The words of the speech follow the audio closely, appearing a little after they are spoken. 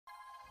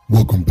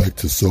Welcome back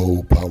to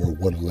Soul Power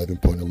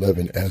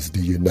 111.11 as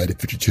the United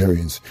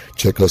Futuritarians.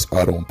 Check us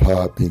out on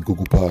Podbean,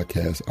 Google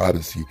Podcasts,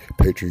 Odyssey,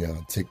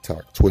 Patreon,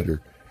 TikTok,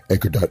 Twitter,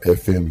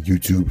 Anchor.fm,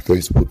 YouTube,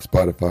 Facebook,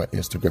 Spotify,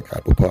 Instagram,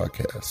 Apple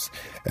Podcasts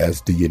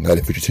as the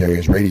United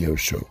Futuritarians radio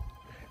show,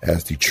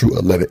 as the true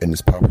 11 in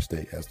this power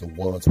state, as the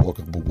ones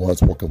walking with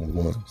ones walking with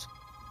ones.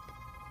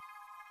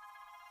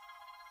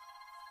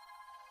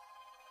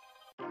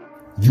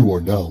 You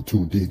are now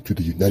tuned in to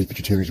the United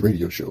Futuritarians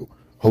radio show,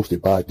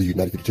 hosted by the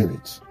United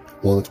Futuritarians.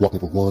 Ones walking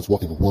for ones,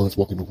 walking for ones,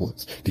 walking for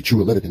ones. The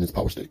true 11 in this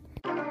power state.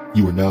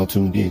 You are now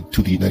tuned in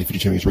to the United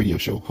Futuritarians radio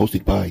show,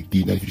 hosted by the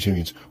United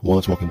Futuritarians.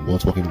 Ones walking for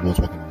ones, walking for ones,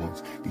 walking for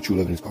ones. The true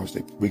 11 in this power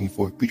state. Bringing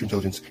forth future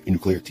intelligence and new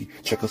clarity.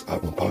 Check us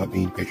out on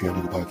Podbean, Patreon,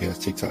 Google Podcasts,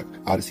 TikTok,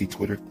 Odyssey,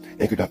 Twitter,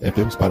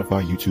 Anchor.fm,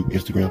 Spotify, YouTube,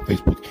 Instagram,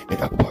 Facebook, and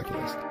Apple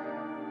Podcasts.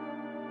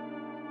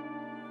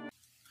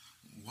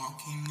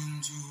 Walking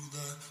into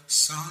the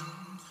sun.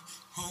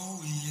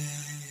 Oh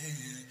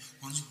yeah,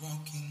 one's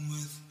walking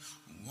with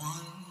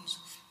ones,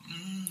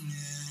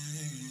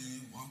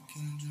 yeah,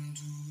 walking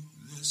into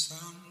the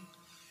sun.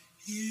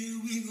 Here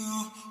we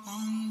go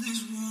on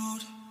this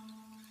road,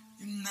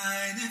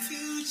 United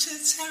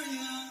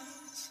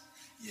Futuritarians,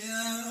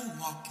 yeah,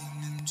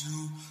 walking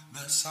into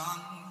the sun.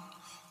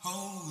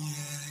 Oh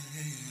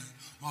yeah,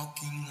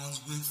 walking ones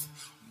with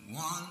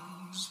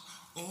ones.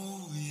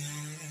 Oh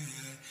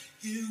yeah,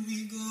 here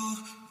we go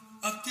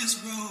up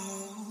this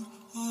road.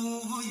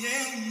 Oh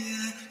yeah,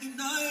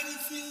 United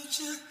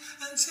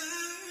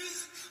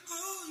Futuritarians.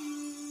 Oh you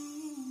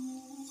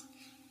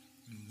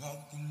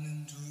walking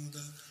into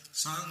the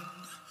sun.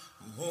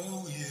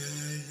 Oh yeah.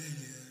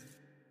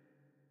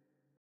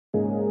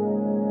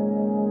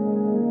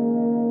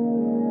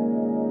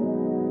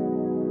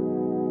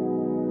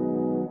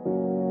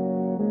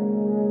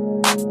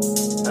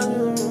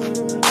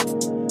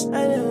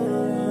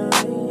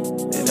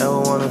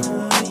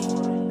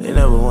 They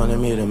never wanted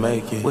me to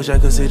make it. Wish I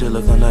could see the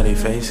look on their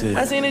faces.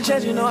 I seen the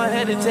chance, you know I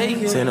had to take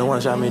it. Seen the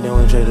one shot me, then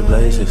we traded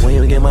places. When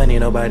you get money,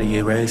 nobody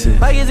erases.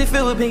 Why is it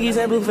filled with pinkies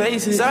and blue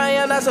faces? Sorry,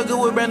 I'm not so good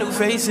with brand new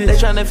faces. They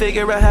tryna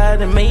figure out how I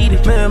done made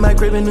it. Man, my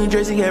crib in New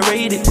Jersey got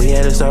raided. We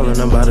had to start on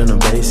the bottom of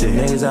basic.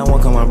 Niggas I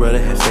want, cause my brother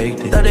had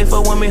faked it. Thought they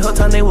fuck with me, whole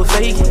time they were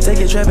faking. Take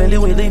a trap and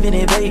we leaving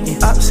it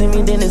vacant. Ops see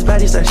me, then his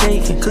body start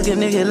shaking. Cooking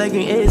nigga like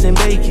green eggs and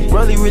bacon.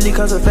 Rolly really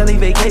cause a family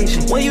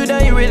vacation. When you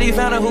done, you really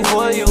found out who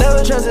for you.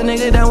 Never trust a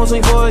nigga that won't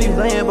swing for you.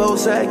 Laying both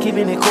sides,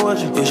 keeping it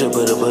cordial. You should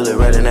put a bullet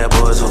right in that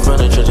boy's hole. From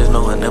the trenches,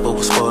 no one never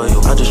will spoil you.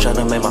 I'm just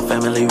tryna make my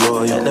family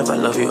royal. And if I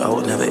love you, I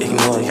would never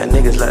ignore you.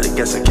 Niggas like to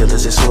guess and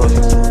killers is loyal.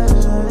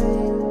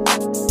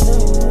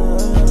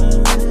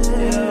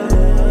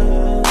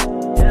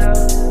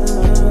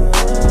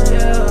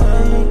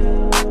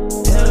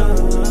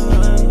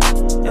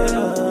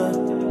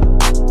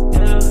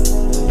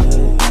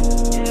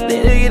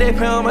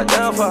 On my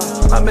downfall,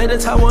 I made the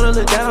top wanna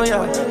look down on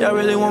y'all. Y'all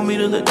really want me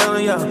to look down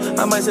on y'all?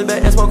 I might sit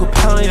back and smoke a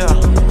pound on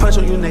y'all. Punch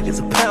on you niggas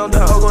a pound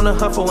dog. Hog on the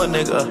hunt for a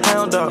nigga, a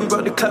hound dog. We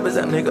brought the clappers,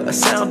 that nigga a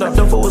sound dog.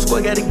 Don't for a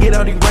squad, gotta get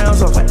all these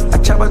rounds off. I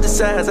chop out the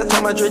sides, I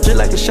tie my dread just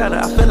like a shotter.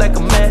 I feel like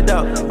a mad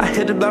dog. I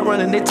hit the block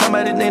running, they talk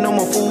about it, ain't no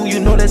more fool. You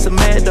know that's a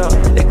mad dog.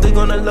 They click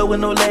on the low with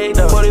no leg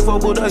dog. 44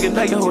 bulldog and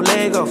knock your whole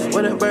leg off.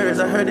 Where the birds,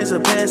 I heard it's a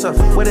pass off.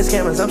 Where the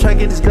cameras, I'm trying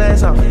to get this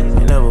glass off.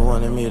 You never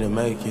wanted me to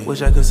make it.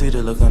 Wish I could see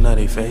the look on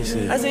their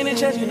faces. I seen the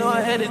chest, you know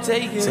I had to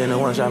take it. Seen the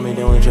one shot me,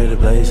 then we traded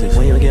places.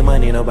 When you get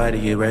money,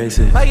 nobody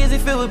erases. Why is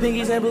it filled with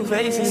pinkies and blue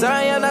faces?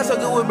 Sorry, I'm not so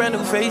good with brand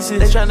new faces.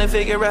 They tryna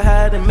figure out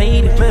how I done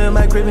made it. Man,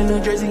 my crib in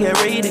New Jersey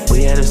got raided.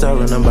 We had to start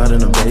on the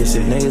bottom of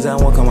basic. Niggas I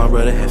want, cause my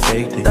brother had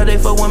faked it. Thought they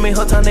fuck with me,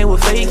 whole time they were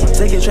faking.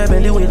 Take a trap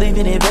and then we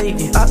leaving it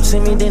vacant. Ops see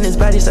me, then his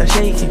body start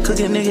shaking.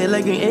 Cooking nigga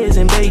like green eggs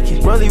and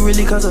bacon. Rolly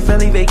really cause a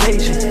family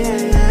vacation.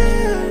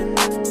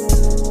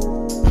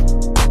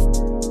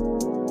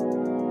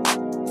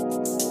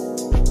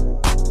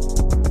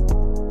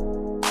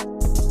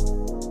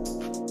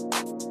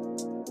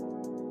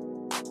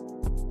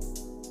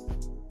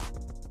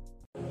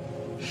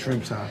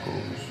 Shrimp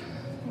tacos.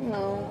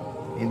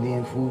 No.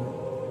 Indian food.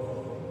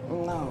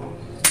 No.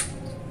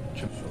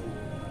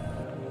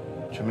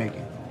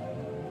 Jamaican.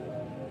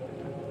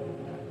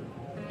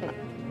 No.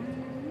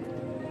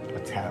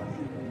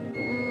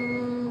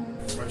 Italian.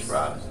 French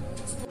fries.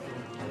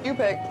 You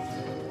pick.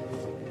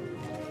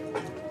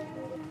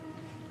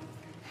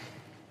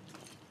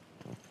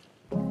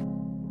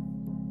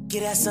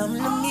 Get that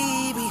something to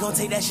me, we gon'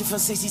 take that shit from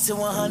 60 to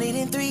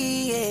 103,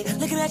 yeah.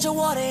 Looking at your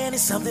water and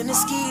it's something to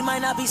ski. Might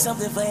not be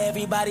something for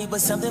everybody,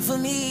 but something for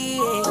me,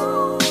 yeah.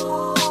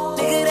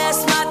 Nigga,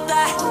 that's my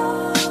thigh,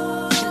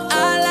 and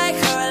I like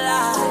her a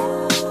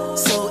lot.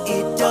 So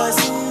it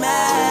doesn't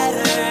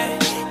matter,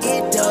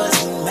 it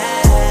doesn't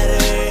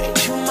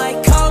matter. You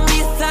might call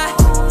me a thigh,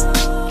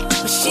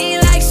 but she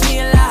likes me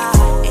a lot.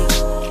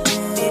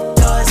 And it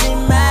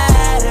doesn't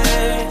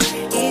matter,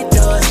 it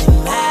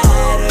doesn't matter.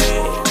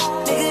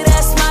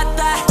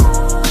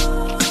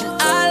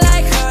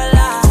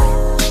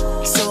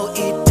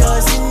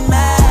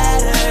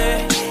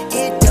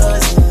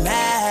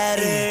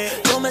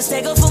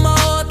 Take her for my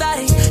whole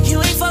body. You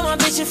ain't for my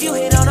if you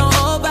hit on her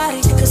whole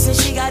body. Cause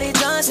since she got it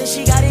done,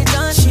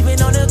 she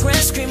been on the ground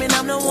screaming,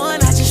 I'm the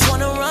one. I just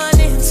wanna run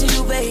into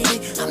you,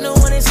 baby. I'm the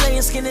one that's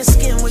laying skin to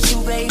skin with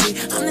you, baby.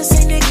 I'm the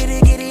same nigga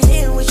to get it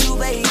in with you,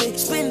 baby.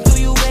 Spin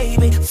through you,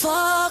 baby.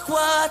 Fuck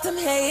what them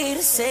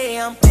haters say.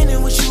 I'm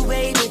pinning with you,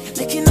 baby.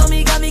 Licking on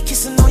me, got me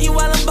kissing on you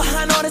while I'm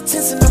behind all the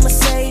tents in the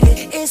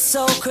Mercedes. It's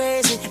so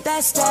crazy,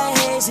 that's that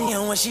hazy.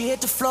 And when she hit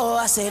the floor,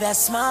 I say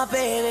that's my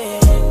baby.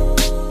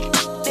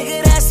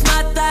 Nigga, that's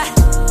my thigh.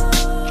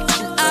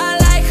 And I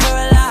like her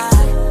a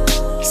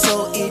lot.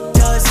 So it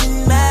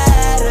doesn't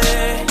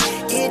matter.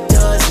 It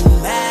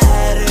doesn't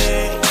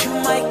matter. You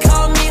might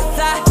call me a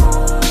thigh,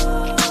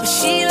 but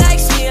she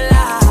likes me a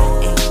lot.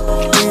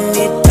 And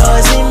it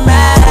doesn't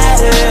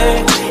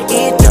matter.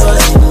 It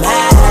doesn't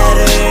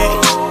matter.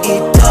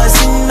 It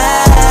doesn't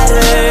matter.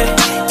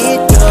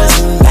 It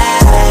doesn't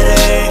matter.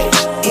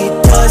 It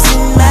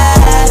doesn't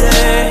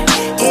matter.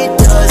 It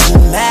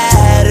doesn't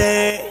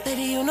matter.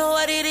 Baby, you know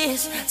what it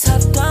is.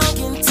 Top down,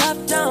 getting top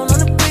down on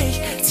the bridge.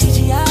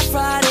 TGI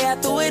Friday, I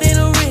threw it in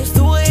a wrist,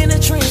 threw it in the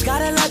trench.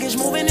 Got a luggage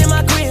moving in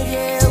my crib.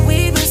 Yeah,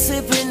 we been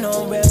sipping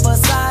on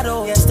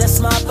Reposado. Yes, that's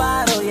my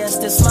bottle. Yes,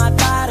 that's my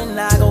thought. And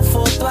I go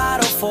full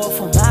throttle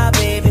for my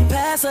baby.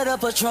 Pass her the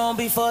Patron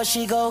before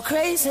she go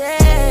crazy.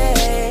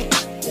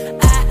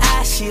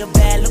 She a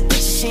bad little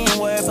bitch, she ain't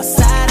worried about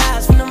side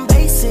eyes from them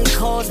basic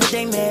hoes. But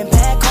they man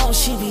back home,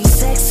 she be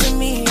sexing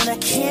me and I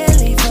can't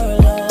leave her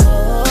alone.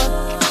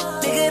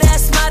 Nigga,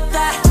 that's my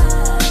thigh,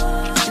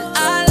 and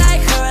I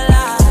like her a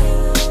lot.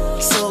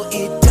 So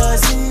it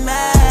doesn't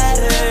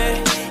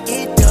matter,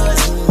 it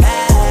doesn't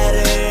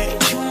matter.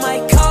 You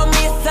might call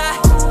me a thigh,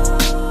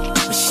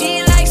 but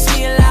she likes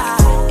me a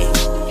lot.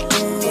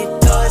 And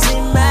it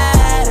doesn't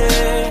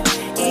matter,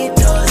 it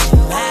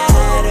doesn't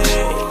matter.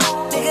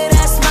 Nigga,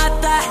 that's my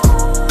thigh.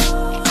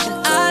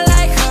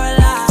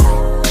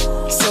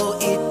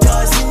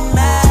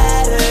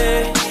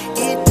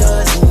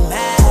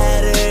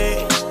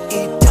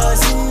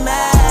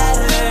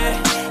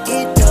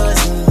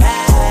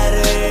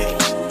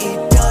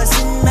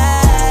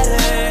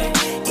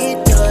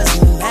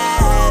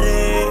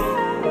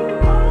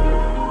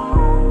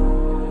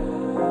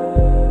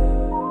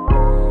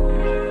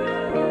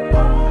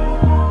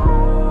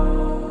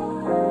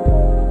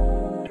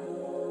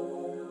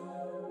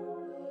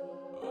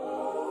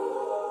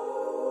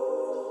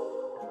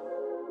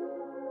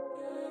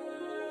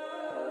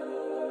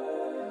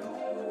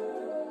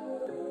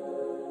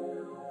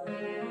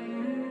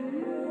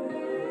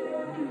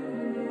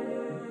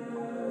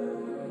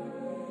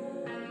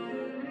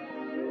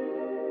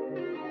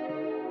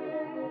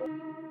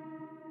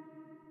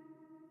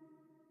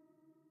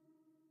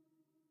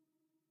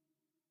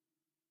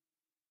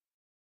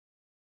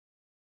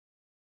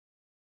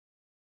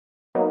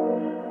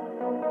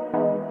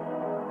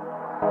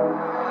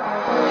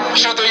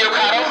 Shoot through your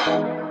Cotto.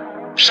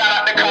 Shout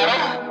out to Cotto.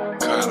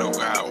 Cotto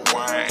got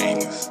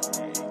wings.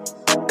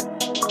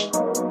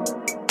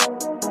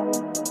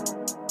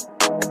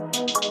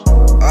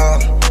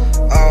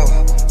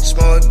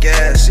 Smoke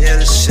gas, yeah,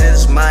 this shit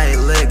is my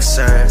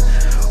elixir.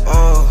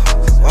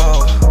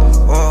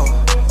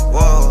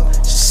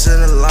 She sit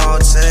alone,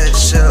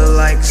 text shit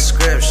like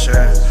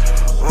scripture.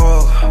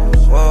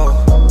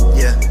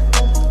 Yeah.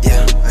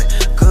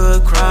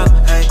 Good crowd,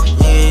 hey,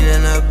 you ain't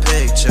in a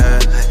picture.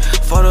 Hey,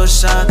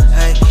 Photoshop,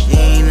 hey, you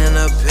ain't in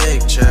a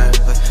picture.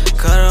 Hey,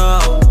 cut her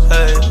off,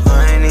 hey, I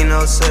ain't need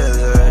no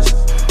scissors.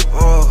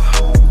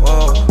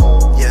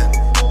 Yeah.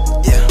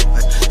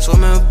 Hey,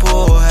 swimming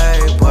pool, hey,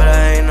 but I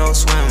ain't no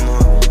swimmer.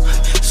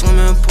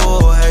 Swimming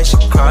pool, hey, she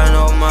crying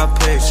over my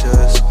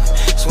pictures.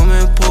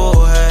 Swimming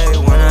pool, hey,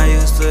 when I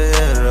used to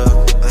hit her.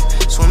 Hey,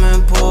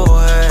 swimming pool,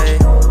 hey.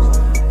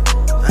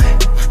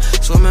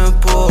 Swimming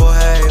pool,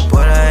 hey,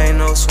 but I ain't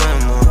no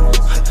swimmer.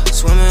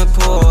 Swimming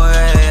pool,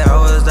 hey, I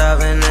was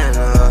diving in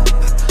her.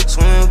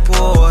 Swimming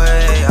pool,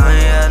 hey, I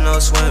ain't had no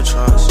swim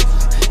trunks.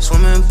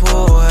 Swimming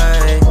pool,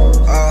 hey,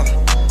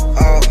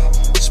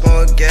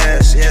 smoke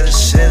gas, yeah,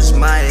 this shit's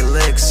my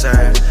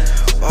elixir.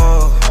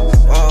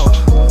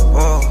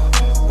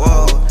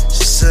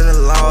 She sit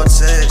alone,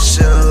 text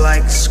shit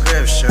like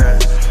scripture.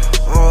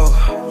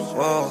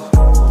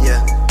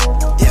 Yeah,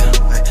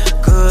 hey,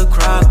 good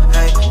crowd,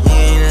 hey, you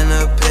ain't in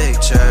a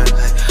picture.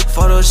 Hey,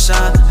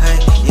 Photoshop, hey,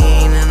 you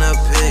ain't in a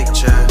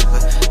picture.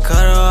 Hey,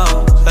 cut her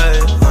off, hey,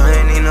 I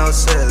ain't need no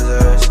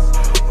scissors.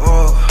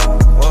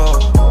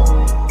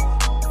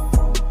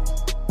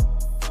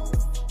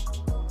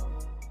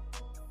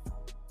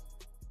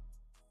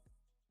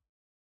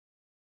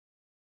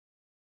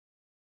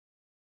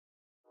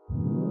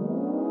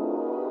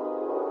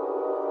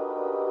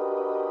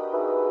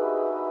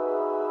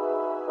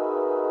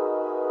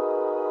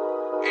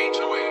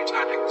 HOA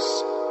Tactics.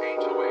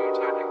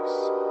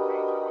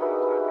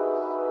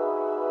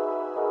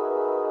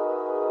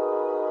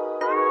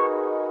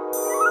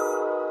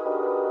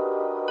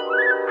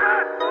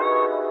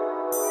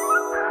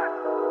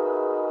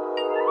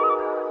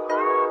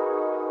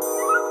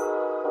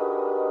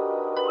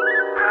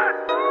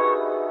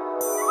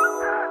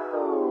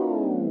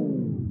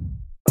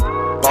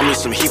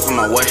 some heat for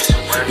my waist.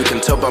 You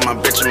can tell by my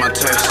bitch and my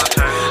taste.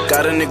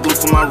 Got a nigga glue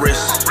for my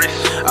wrist.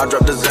 I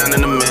drop the Xan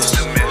in the mist.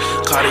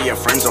 Cartier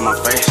frames on my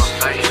face.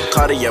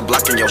 Cartier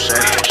blocking your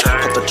shade.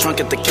 Put the trunk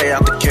at the K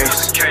out the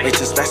case. 18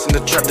 stacks in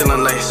the trap,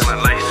 dealing lace.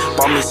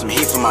 Bought me some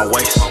heat for my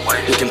waist.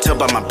 You can tell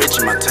by my bitch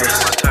and my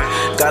taste.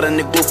 Got a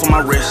nigga glue for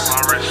my wrist.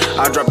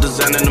 I drop the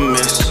Xan in the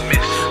mist.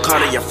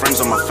 Cartier frames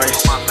on my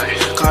face.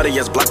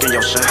 Cartier's blocking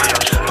your shade.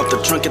 Pop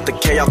the trunk at the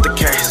K out the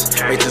case.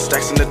 18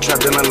 stacks in the trap,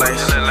 dealing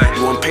lace.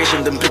 You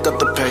impatient, then pick up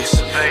the pace.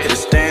 Hit a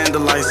stand, the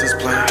license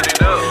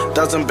plate.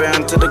 1,000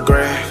 band to the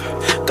grave.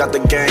 Got the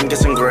gang,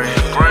 it's engraved.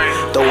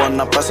 Throwing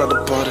up outside the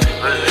party.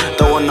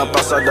 Throwing up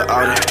outside the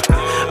Audi.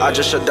 I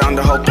just shut down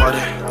the whole party.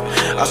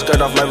 I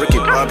skirt off like Ricky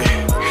Bobby.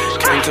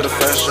 Came to the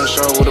fashion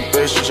show with a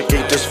bitch. You should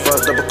keep this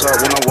fucked double cup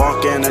when I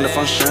walk in the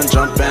function.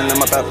 Jumping in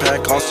my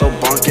backpack, also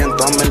bonking.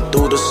 Thumbing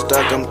through the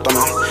stack, I'm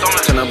thumbing.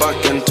 Turn it back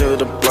into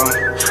the block.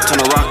 Turn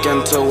a rock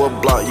into a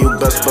block. You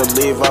best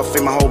believe I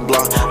feed my whole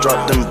block.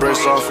 Drop them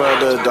bricks off at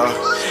the dock.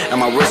 And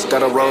my wrist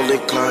got a rolling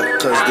clock.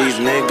 Cause these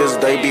niggas,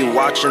 they be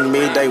watching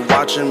me. They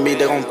watching me,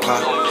 they gon'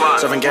 plot.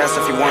 Serving gas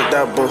if you want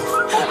that booth.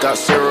 Got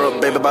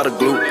syrup, baby, by the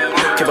glue.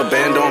 Kept a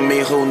band on me,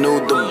 who knew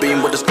the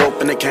beam with the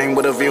scope and it came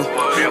with a view.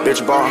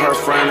 Bitch bought her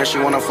friend and she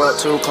wanna fuck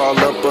too. Call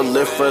up a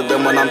lift for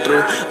them when I'm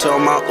through. Tell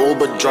my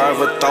Uber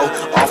driver throw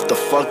off the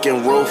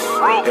fucking roof.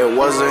 It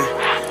wasn't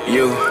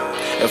you.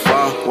 If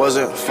I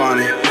wasn't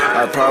funny,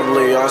 I'd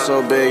probably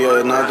also be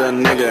another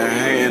nigga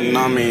hating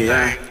on me,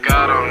 yeah.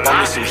 Bought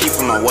me some heat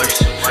for my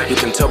waist. You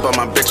can tell by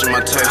my bitch and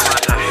my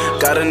taste.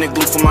 Got a nigga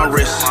glue for my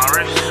wrist.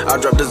 I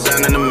drop the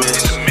Xan in the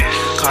mist.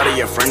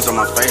 Cartier frames on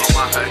my face.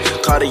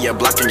 Cartier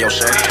blocking your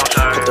shade.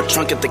 Put the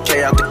trunk at the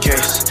K out the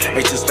case.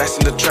 18 stacks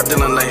in the trap,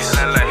 dealing lace.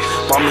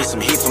 Bought me some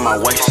heat for my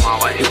waist.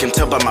 You can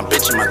tell by my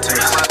bitch and my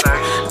taste.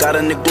 Got a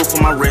nigga glue for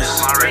my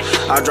wrist.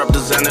 I drop the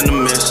Xan in the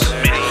mist.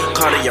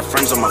 Cartier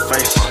frames on my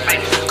face.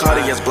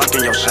 Cartier's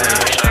blocking your shade.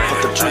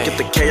 Put the trunk at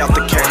the K out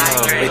the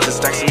case. 18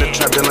 stacks in the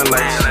trap, dealing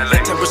lace.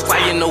 That temper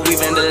squad, you know we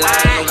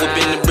vandalize. I'm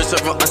whipping the bricks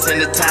over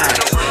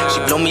unsanitized. She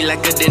blow me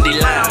like a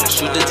dandelion.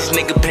 Shoot at this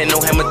nigga, pay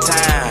no hammer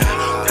time.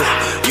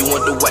 You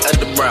want the white or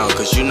the brown,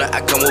 cause you know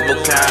I come with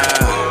both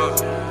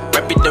kinds.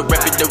 Rap it,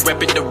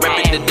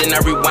 then I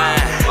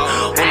rewind.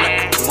 On the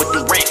with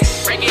the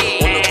racks. On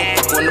the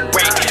fuck on the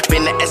break.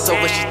 Bend the S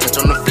over, she touch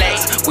on the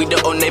flex. We the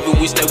old Navy,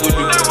 we stay with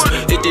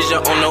the It is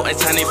your own, no, and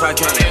tiny if I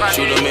can.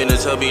 Shoot them in the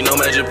tubby, no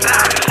magic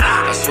plan.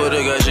 I swear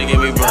to God, she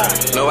give me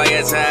burned. No, I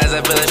got ties,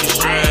 I feel like she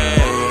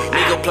strained.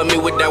 Nigga plug me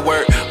with that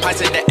word.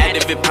 Pints at the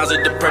active, it pounds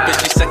at the purpose.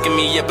 She sucking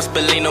me up, but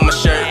spilling on my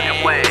shirt.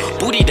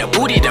 Booty da,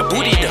 booty da,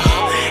 booty da.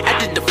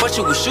 After the fuck,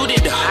 she was shooting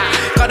da.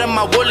 Caught him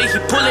my wallet, he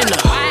pulling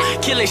up.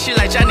 Killing shit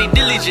like Johnny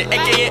Diligent,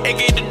 aka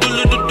the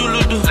doodle.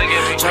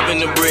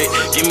 Chopping the bread,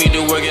 give me the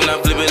work and I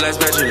flip it like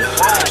spatula.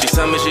 She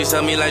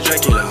tell me like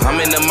Dracula. I'm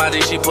in the Maji,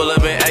 she pull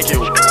up and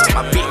accurate.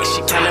 My bitch,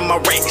 she counting my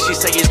racks. She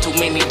say it's too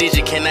many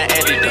digits, can I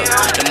add it up?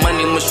 The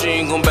money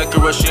machine gon' back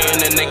her up, she in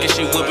the nigga,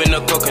 she whipping a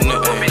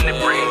coconut.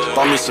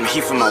 Bought me some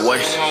heat for my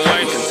waist.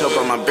 You can tell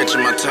by my bitch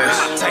and my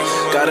taste.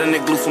 Got a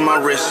nigga glue for my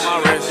wrist.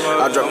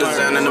 I drop the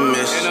Xan in the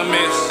mist.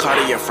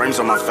 Cartier frames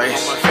on my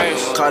face.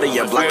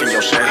 Cartier blocking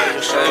your shade.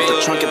 Put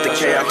the trunk at the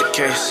K out the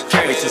case.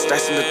 18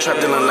 stacks in the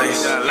trap, dealing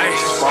lace.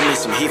 Bought me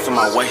some heat for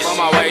my waist.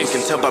 You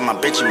can tell by my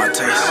bitch and my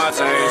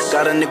taste.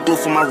 Got a nigga glue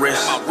for my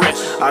wrist.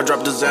 I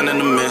drop the Xan in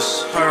the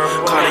mist.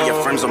 Cartier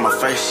frames on my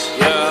face.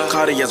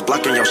 Cartier's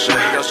blocking your shade.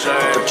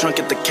 Put the trunk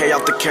at the K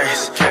out the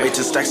case.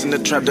 18 stacks in the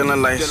trap,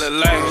 dealing lace.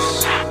 Dealing lace.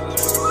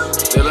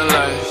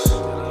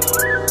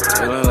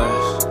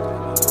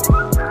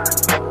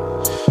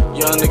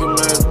 Young nigga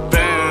made a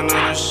band on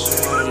this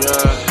shit,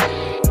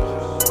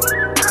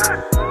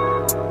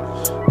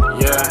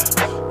 yeah.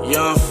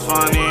 Young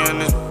funny in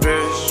this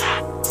bitch.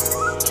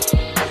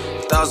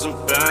 1,000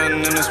 band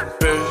in this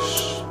bitch.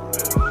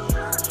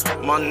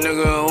 My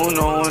nigga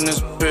Uno in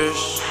this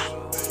bitch.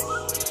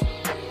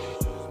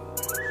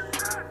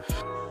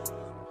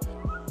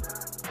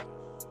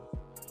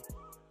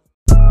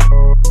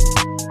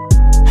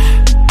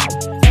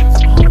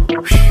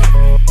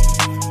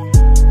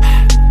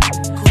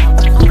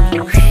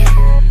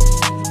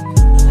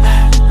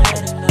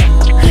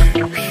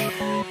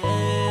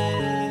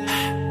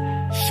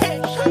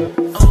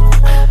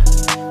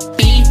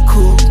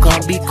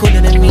 Be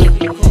cooler than me.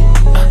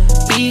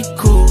 Be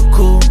cool,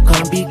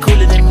 gonna be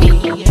cooler than me.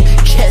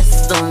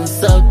 Chest on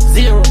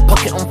sub-zero,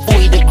 pocket on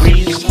 40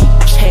 degrees.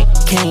 Check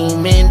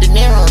came in, De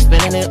Niro,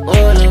 spending it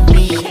all of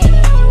me.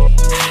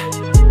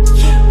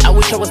 I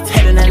wish I was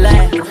telling a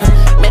lie.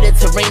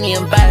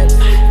 Mediterranean vibes,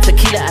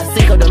 tequila, I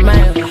sink up the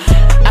mile.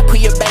 I put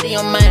your baddie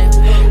on mine.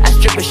 I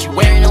strip her, she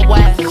wearing a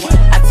watch.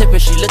 I tip her,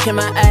 she look in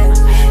my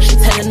eyes. She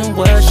telling the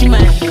world she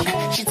mine.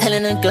 She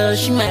telling the girl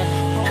she mine.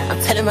 I'm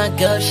telling my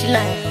girl she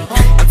lying.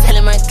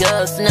 Telling my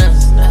girls now,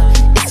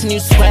 it's a new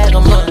swag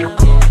I'm on.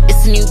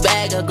 It's a new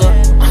bag I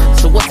got.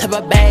 So what type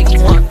of bag you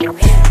want?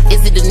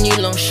 Is it the new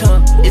long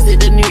shot? Is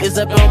it the new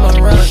Isabel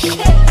Marant?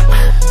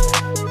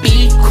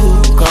 Be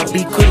cool, gonna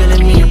be cooler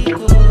than me.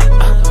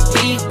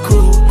 Be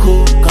cool,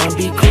 gonna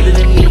be cooler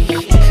than me.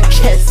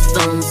 Chest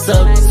on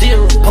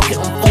sub-zero, pocket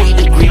on 40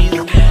 degrees.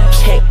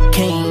 Check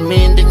came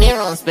in, De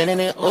Niro, I'm spending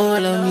it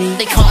all on me.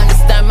 They can't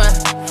understand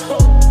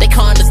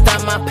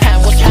my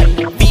pattern, what's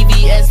happening?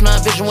 VVS, my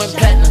vision went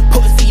platinum.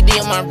 Put a CD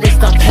on my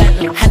wrist, I'm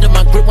platinum. Handle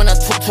my grip when I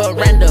talk to a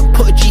random.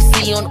 Put a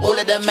GC on all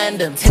of the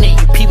mandem.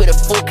 1080p with a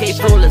 4K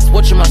flawless.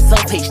 Watching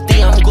myself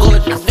HD, I'm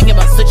gorgeous.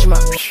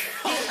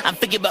 I'm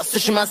thinking about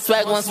switching my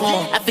swag once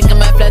more. I think I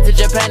might fly to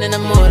Japan in the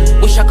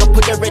morning. Wish I could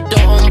put the red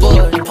dot on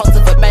board. Parts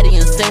of a baddie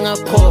in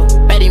Singapore.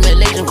 Baddie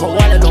Malaysian,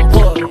 Kuala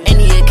Lumpur.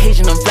 Any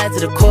occasion, I'm fly to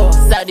the core.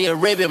 Saudi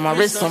Arabia, my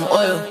wrist on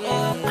oil.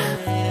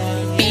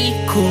 Be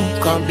cool,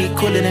 can't be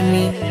cooler than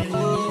me.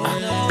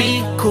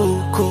 Be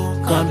cool,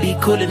 can't be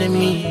cooler than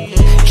me.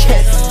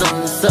 Chest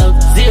on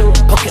sub-zero,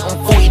 pocket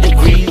on 40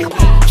 degrees.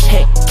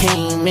 Check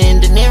came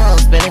in, De Niro, I'm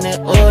spending it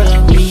all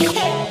on me.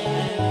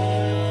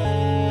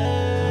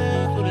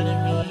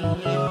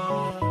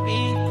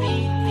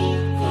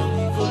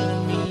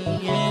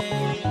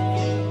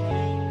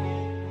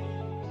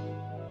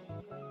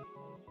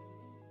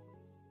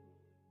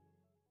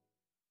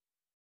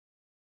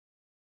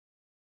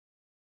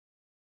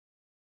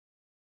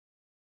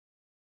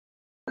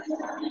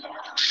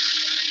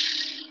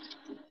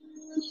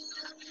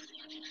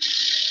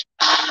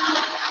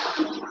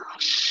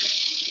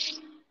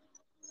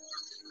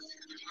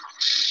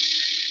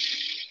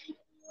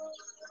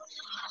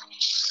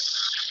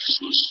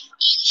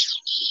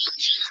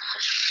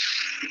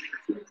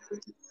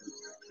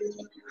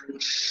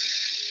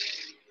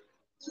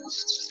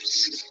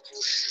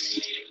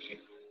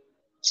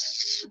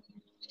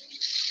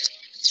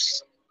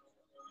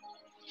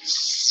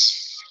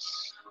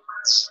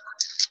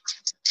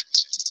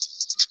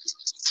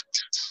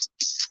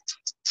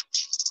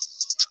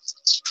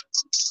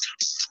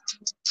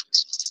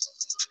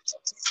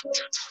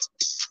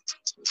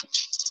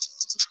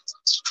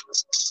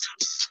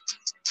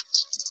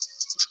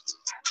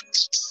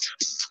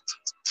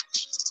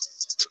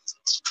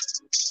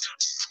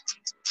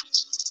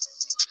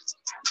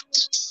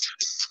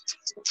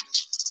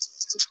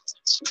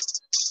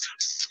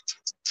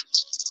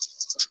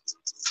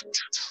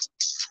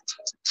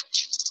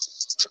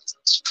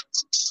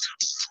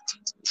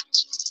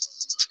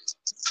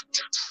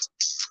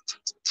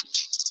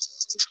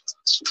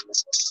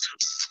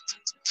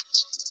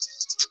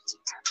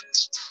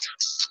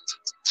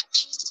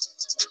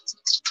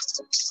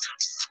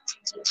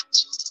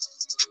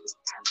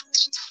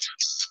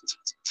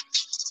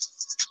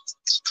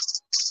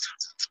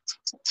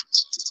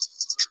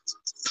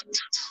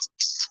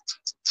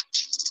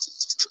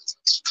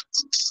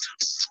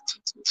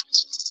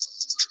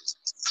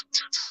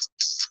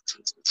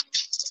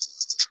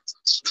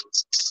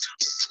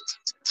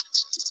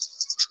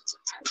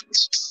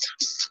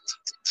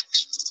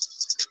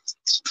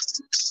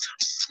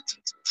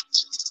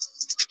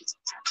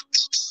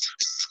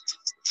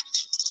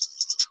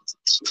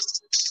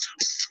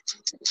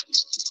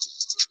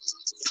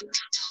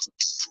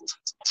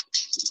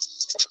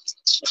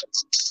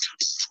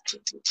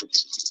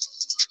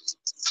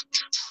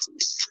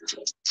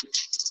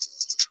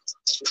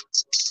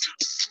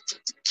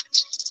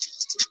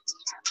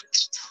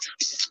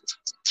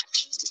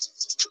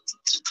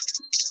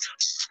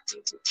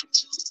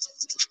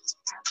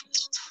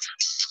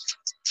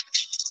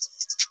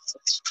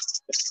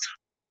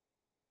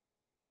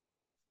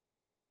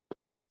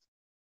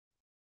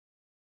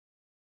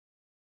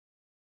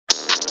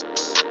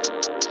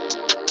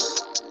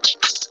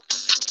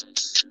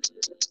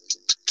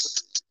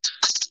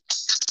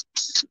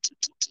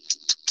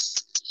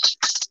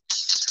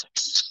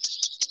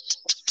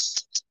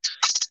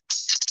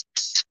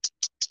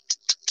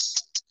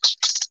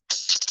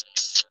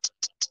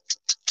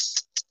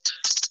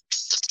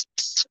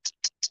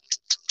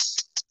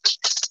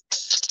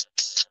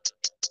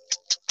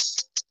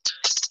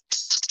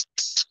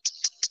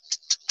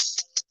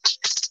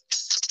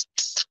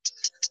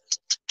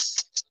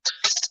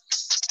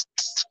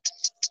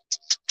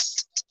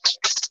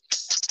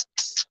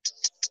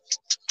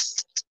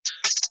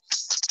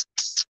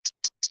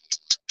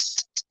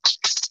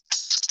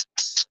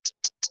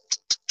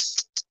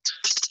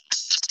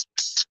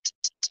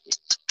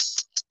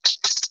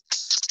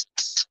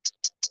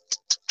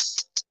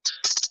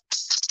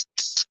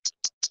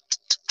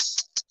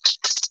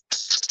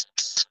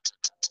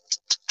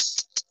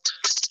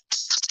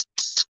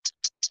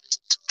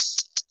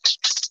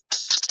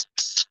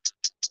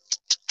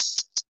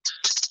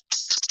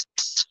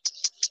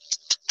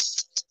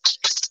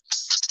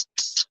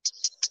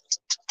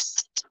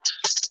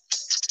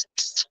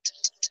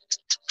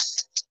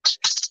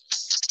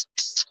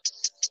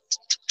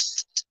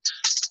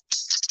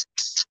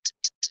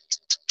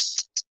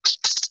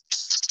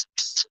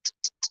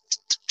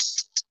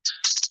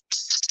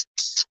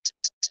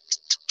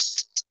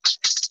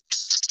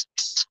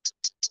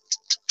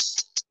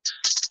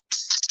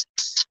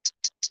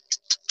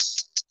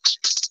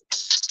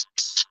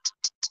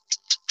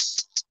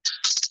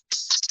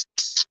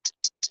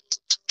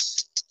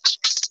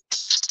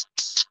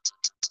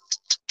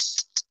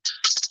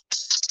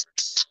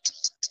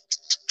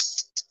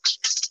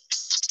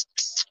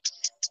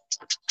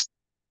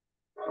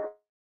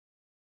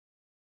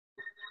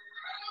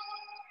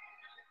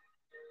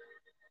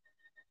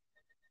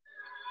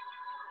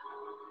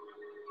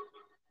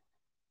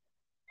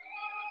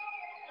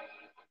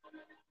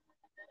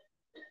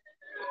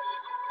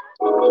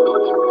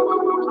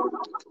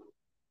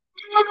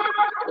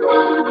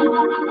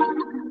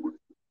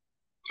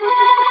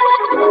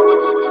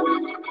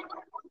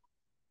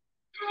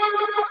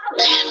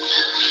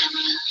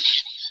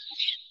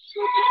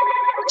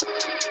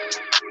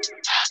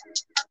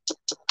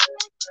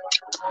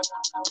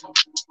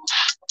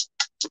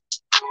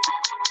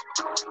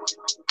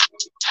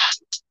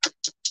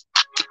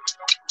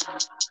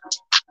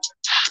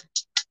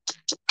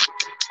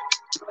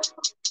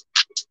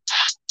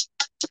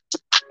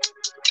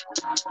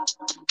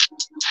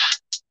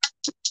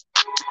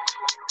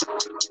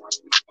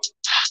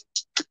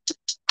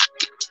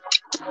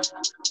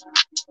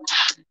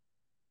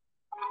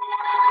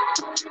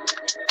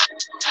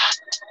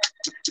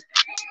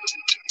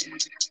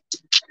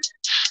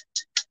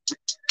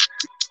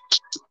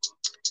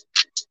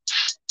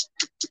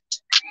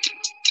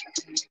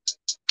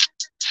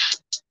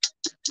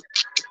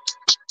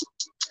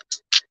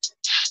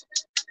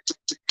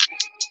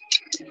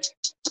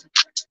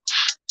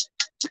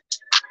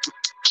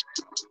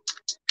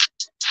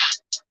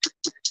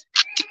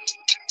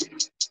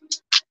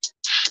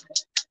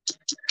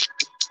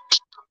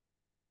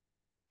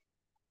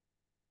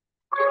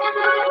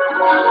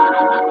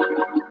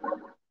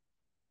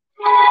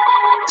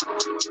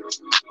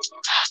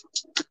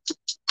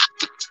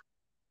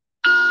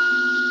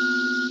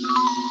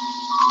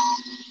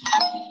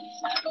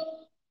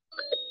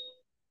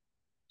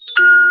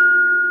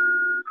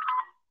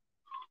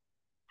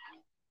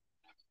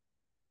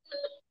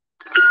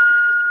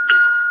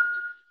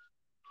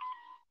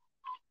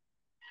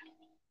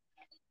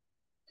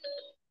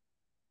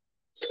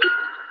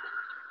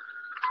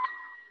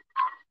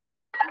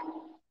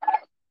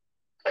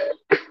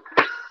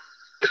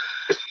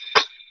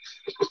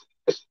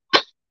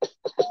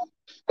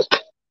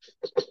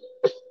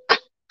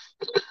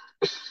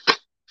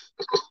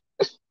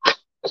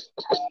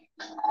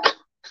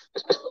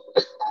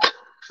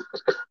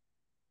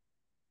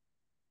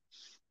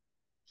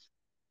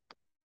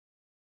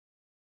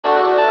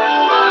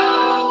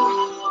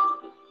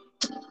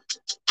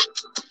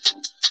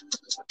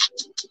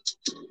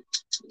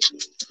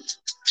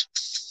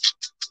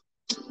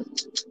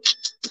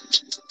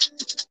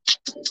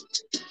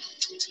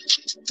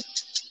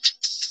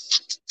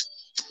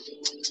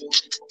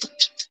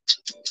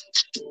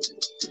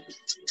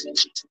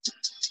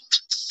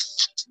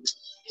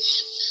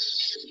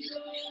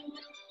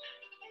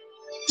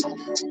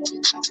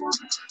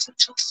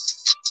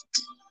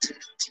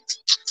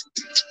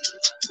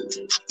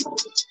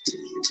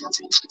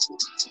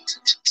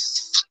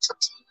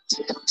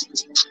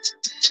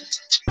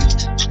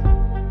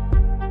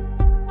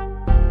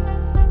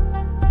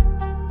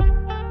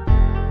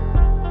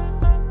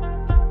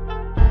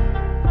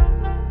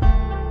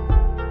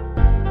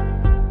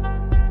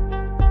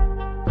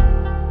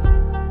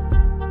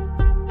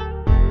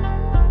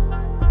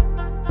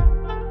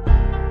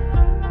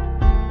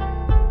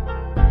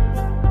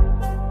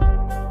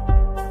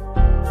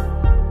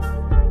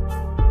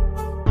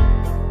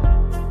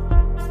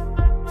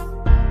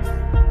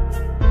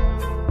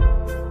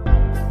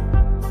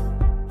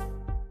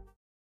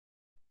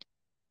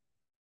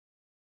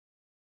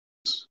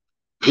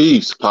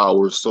 Peace,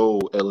 power,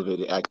 soul,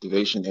 elevated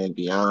activation, and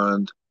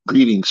beyond.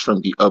 Greetings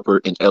from the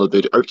upper and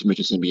elevated earth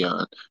dimensions and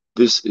beyond.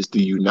 This is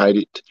the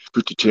United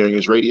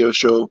Futuritarians radio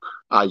show.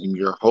 I am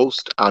your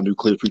host,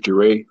 Nuclear Future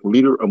Ray,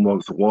 leader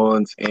amongst the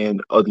ones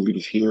and other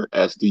leaders here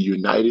as the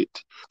United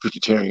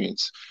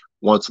Futuritarians.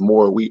 Once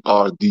more, we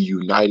are the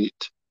United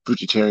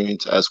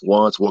Futuritarians as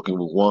ones, walking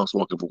with ones,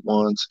 walking with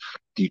ones.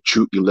 The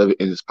true 11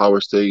 in its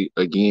power state.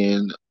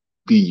 Again,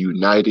 the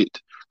United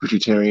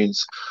Futuritarians.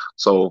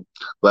 So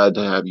glad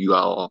to have you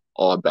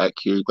all back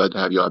here. Glad to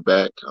have you all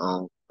back.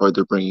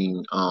 Further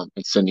bringing and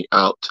sending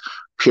out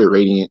pure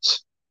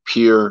radiance,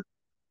 pure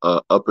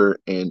upper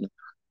and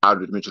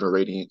outer dimensional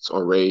radiance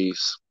or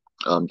rays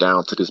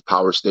down to this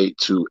power state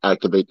to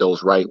activate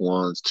those right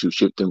ones to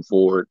shift them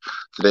forward.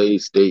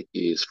 Today's date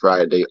is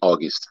Friday,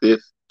 August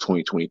 5th,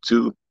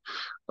 2022.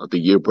 The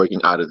year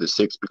breaking out of the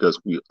 6th because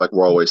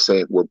we're always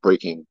saying, we're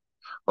breaking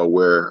or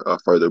we're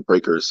further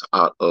breakers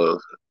out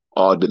of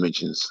all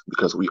dimensions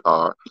because we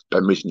are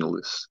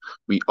dimensionalists.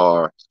 We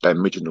are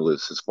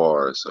dimensionalists as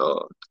far as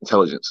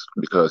intelligence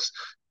because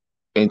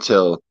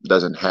Intel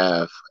doesn't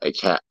have a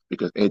cap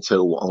because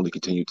Intel will only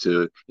continue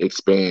to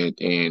expand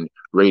and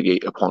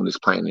radiate upon this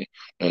planet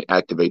and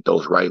activate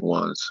those right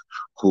ones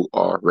who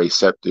are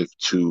receptive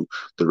to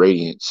the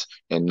radiance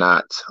and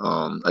not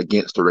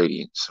against the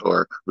radiance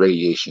or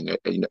radiation.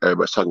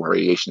 Everybody's talking about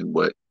radiation,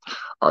 but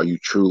are you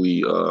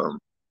truly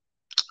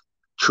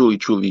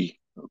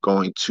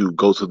going to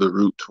go to the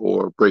root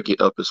or break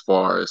it up as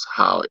far as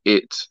how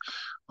it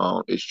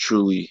is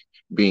truly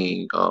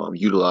being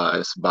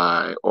utilized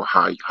by, or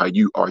how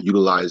you are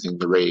utilizing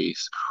the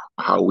rays,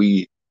 or how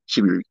we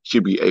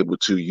should be able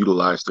to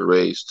utilize the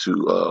rays to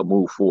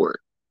move forward.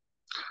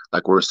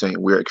 Like we're saying,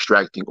 we're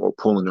extracting or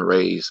pulling the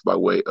rays by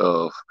way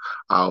of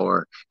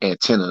our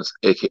antennas,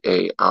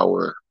 aka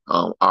our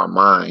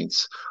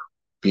minds,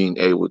 being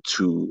able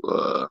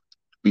to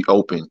be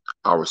open,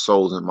 our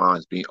souls and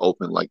minds being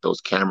open, like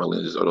those camera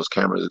lenses or those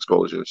camera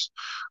exposures,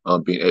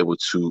 being able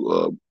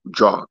to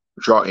draw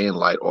in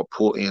light or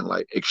pull in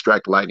light,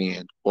 extract light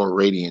in or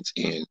radiance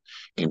in,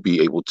 and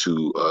be able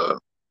to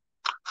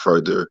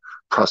further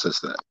process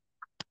that.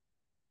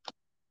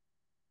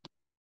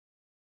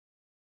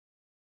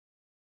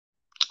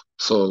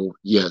 So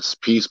yes,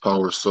 peace,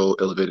 power, soul,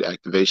 elevated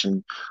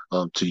activation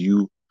to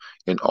you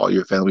and all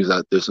your families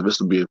out there. So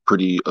this will be a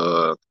pretty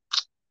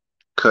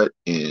cut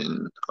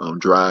and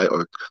dry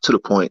or to the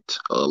point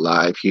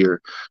live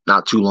here,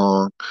 not too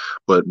long,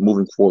 but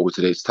moving forward with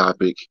today's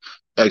topic,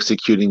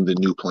 executing the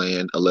new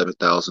plan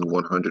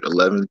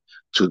 11,111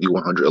 to the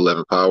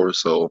 111 power.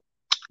 So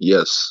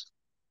yes,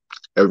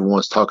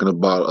 everyone's talking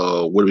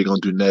about what are we gonna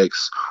do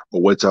next,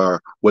 or what's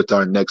our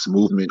next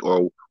movement,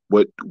 or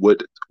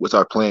what's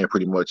our plan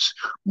pretty much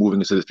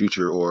moving into the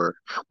future, or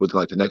with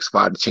like the next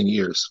 5 to 10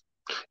 years.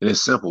 And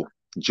it's simple,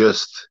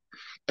 just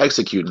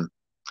executing,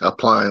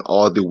 applying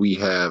all that we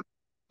have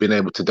been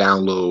able to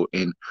download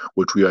and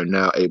which we are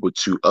now able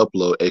to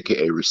upload,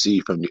 aka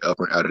receive from the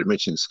upper and outer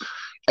dimensions,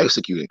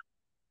 executing.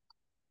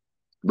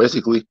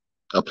 Basically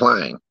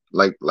applying,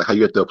 like how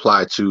you have to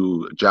apply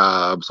to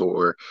jobs,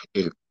 or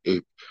if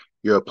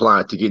you're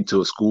applying to get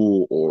into a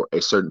school or a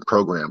certain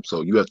program.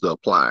 So you have to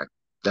apply.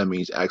 That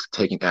means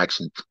taking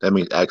action. That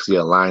means actually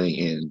aligning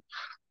and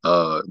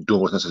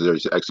doing what's necessary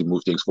to actually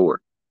move things forward.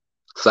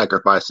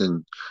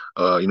 Sacrificing,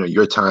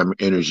 your time,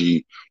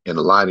 energy, and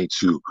aligning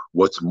to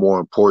what's more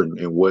important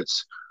and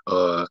what's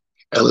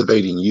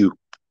elevating you.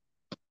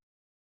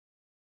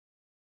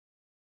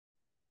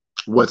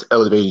 What's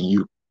elevating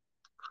you?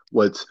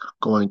 What's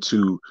going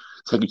to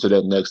take you to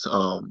that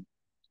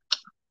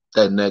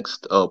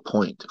next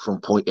point,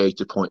 from point A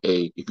to point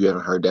A. If you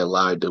haven't heard that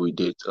live that we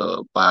did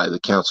by the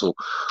council,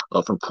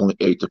 from point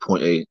A to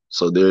point A.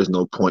 So there's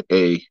no point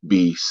A,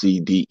 B, C,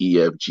 D, E,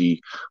 F,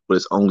 G, but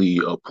it's only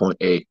point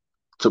A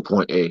to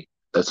point A.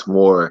 That's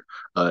more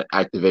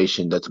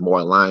activation, that's more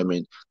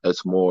alignment,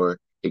 that's more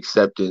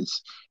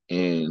acceptance,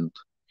 and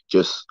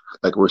just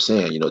like we're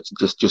saying,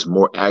 it's just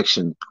more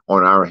action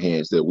on our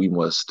hands that we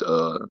must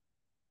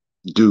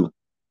do.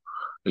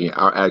 Again,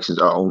 our actions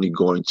are only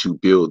going to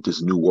build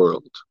this new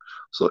world.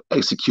 So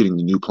executing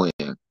the new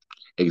plan,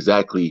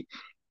 exactly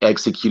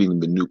executing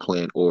the new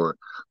plan, or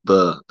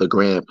the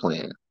grand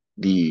plan,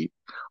 the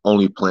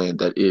only plan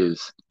that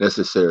is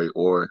necessary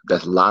or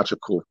that's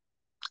logical,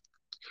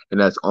 and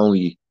that's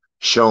only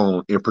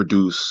shown and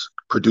produce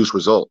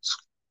results.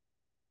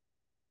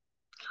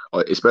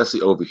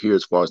 Especially over here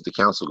as far as the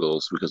council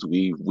goes, because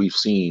we've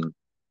seen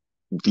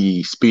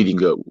the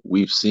speeding up,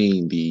 we've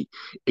seen the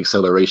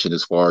acceleration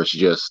as far as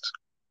just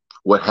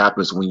what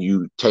happens when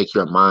you take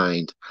your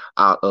mind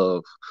out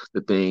of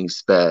the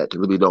things that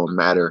really don't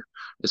matter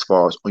as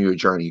far as on your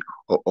journey,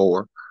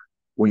 or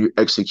when you're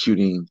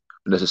executing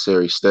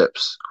necessary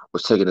steps or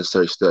taking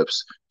necessary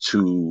steps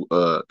to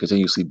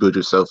continuously build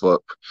yourself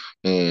up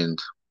and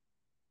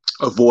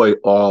avoid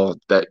all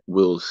that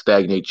will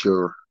stagnate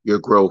your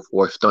growth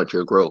or stunt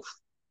your growth.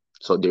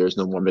 So there's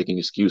no more making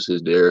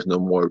excuses. There's no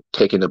more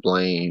taking the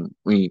blame,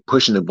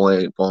 pushing the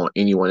blame on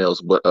anyone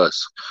else but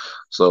us.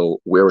 So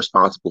we're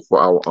responsible for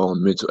our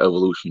own mental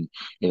evolution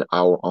and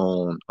our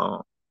own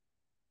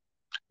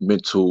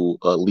mental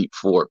leap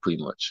forward,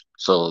 pretty much.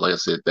 So like I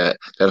said, that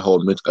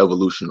whole mental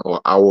evolution, or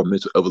our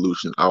mental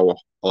evolution, our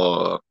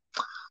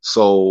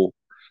soul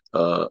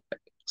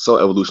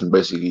evolution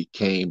basically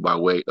came by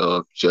way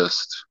of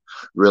just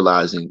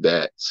realizing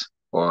that,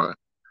 or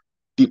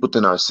deep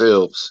within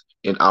ourselves,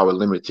 in our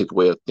limited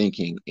way of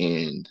thinking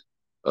and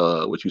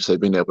what you say,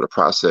 being able to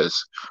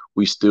process,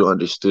 we still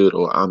understood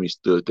or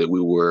understood that we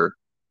were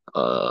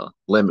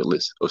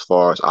limitless as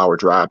far as our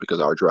drive, because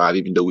our drive,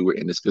 even though we were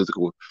in this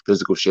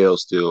physical shell,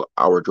 still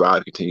our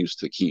drive continues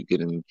to keep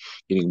getting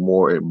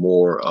more and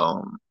more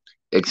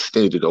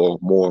extended, or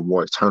more and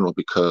more eternal,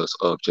 because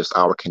of just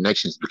our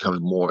connections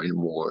becoming more and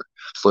more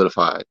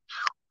solidified.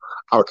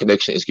 Our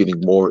connection is getting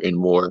more and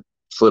more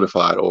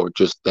solidified, or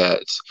just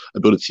that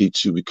ability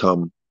to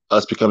becoming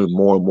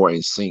more and more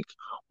in sync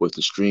with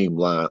the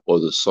streamline or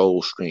the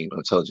soul stream of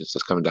intelligence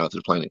that's coming down to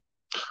the planet.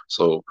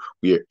 So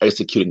we are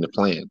executing the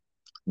plan,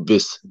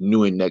 this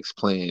new and next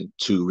plan,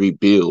 to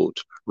rebuild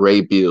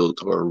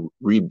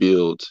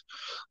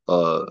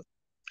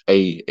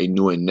a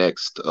new and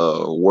next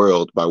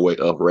world by way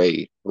of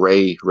ray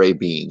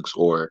beings,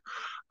 or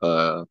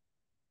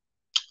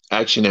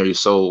actionary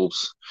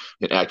souls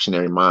and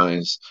actionary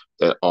minds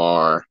that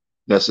are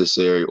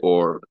necessary,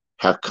 or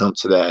have come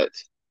to that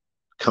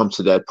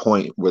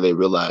point where they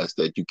realize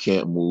that you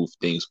can't move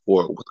things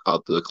forward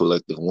without the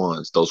collective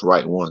ones, those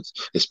right ones,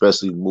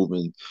 especially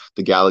moving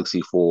the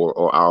galaxy forward,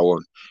 or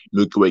our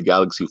Milky Way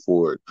galaxy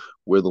forward.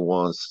 We're the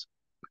ones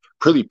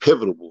pretty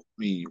pivotal.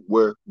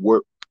 We're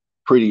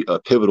pretty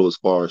pivotal as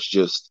far as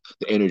just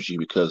the energy,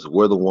 because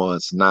we're the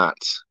ones not,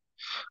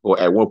 or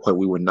at one point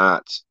we were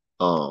not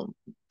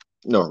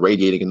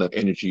radiating enough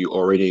energy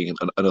or radiating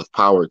enough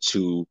power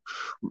to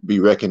be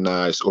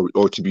recognized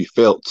or to be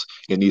felt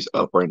in these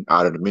upper and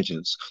outer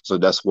dimensions. So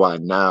that's why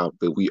now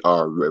that we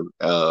are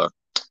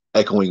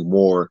echoing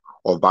more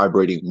or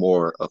vibrating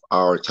more of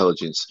our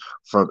intelligence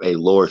from a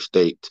lower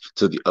state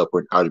to the upper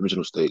and outer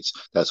dimensional states.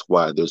 That's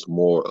why there's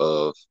more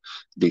of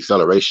the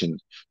acceleration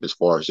as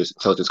far as just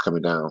intelligence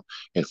coming down.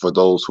 And for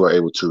those who are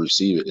able to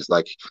receive it, it's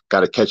like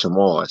got to catch them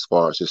all as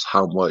far as just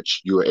how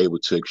much you are able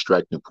to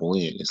extract and pull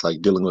in. It's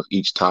like dealing with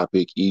each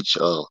topic, each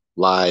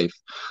live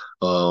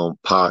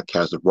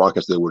podcast or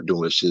broadcast that we're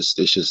doing. It's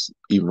just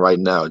even right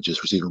now,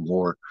 just receiving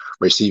more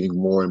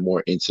and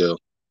more intel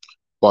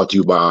brought to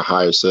you by our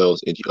higher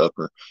selves in the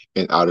upper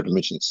and outer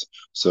dimensions.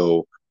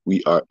 So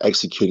we are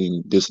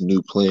executing this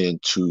new plan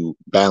to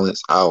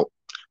balance out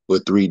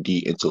with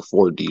 3D into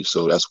 4D.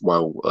 So that's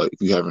why,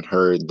 if you haven't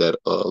heard that,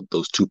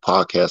 those two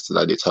podcasts that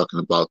I did talking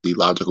about the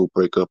logical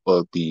breakup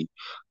of the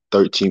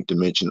 13th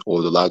dimension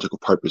or the logical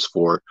purpose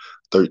for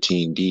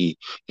 13D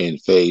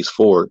and phase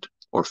forward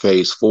or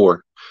phase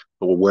 4,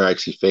 but we're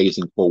actually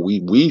phasing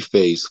forward. We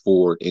phase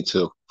forward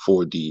into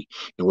 4D,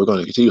 and we're going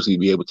to continuously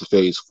be able to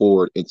phase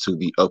forward into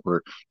the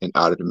upper and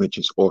outer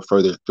dimensions, or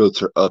further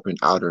filter up and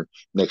outer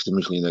next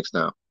dimensionally next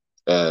now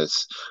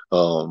as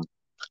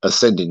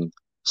ascending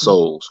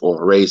souls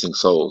or raising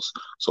souls.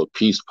 So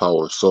peace,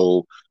 power,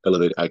 soul,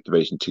 elevated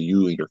activation to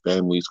you and your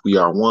families. We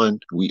are one.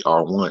 We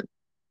are one.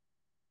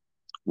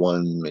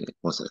 1 minute,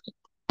 1 second.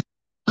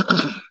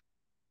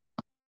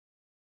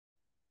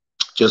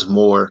 just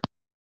more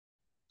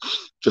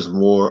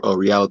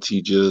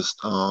reality, just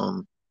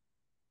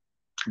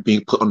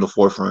being put on the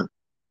forefront.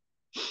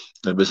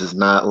 And this is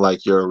not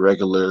like your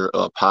regular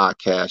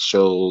podcast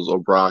shows or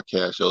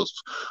broadcast shows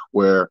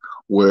where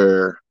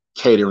we're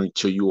catering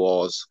to you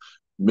all's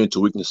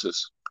mental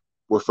weaknesses.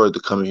 We're further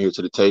coming here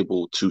to the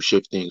table to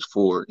shift things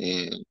forward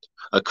and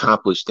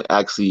accomplish the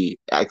actually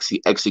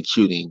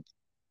executing,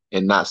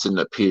 and not sitting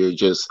up here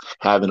just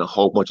having a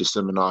whole bunch of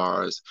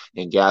seminars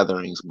and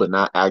gatherings, but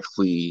not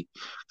actually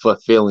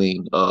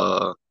fulfilling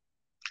our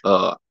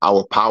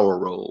power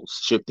roles,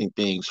 shifting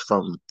things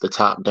from the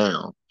top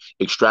down,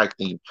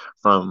 extracting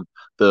from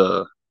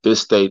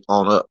this state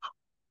on up,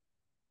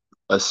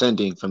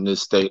 ascending from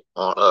this state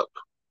on up.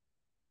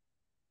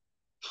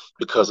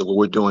 Because of what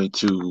we're doing,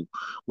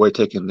 we're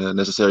taking the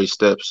necessary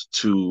steps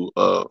to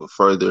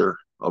further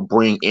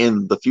bring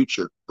in the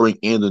future, bring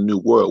in the new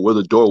world. We're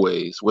the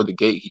doorways, we're the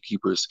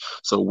gatekeepers.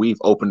 So we've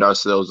opened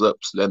ourselves up.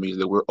 So that means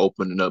that we're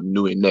opening up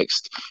new and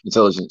next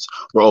intelligence.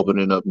 We're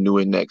opening up new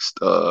and next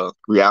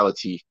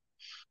reality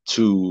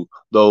to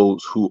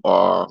those who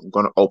are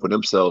going to open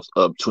themselves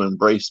up to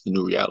embrace the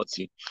new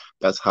reality.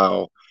 That's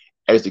how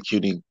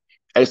executing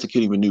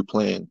the new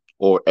plan,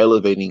 or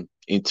elevating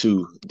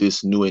into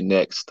this new and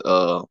next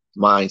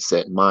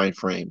mindset, mind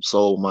frame,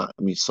 soul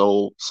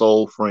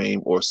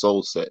frame or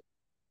soul set,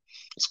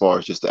 as far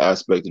as just the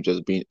aspect of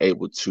just being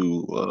able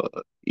to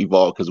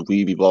evolve, because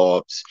we've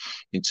evolved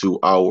into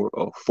our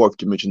fourth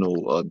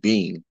dimensional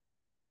being,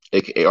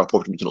 aka our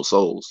fourth dimensional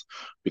souls,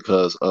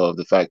 because of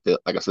the fact that,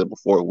 like I said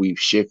before, we've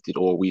shifted,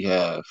 or we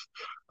have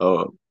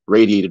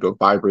radiated or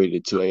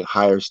vibrated to a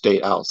higher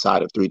state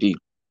outside of 3D.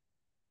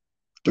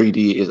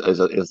 3D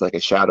is like a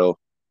shadow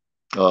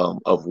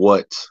of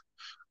what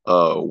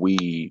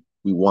we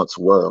once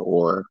were,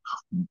 or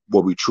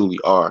what we truly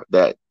are.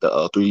 That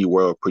the 3D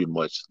world, pretty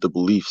much the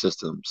belief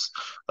systems,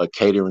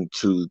 catering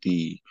to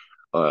the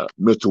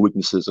mental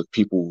weaknesses of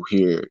people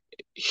here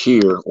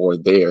or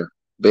there.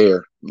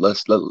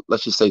 Let's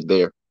just say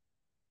there.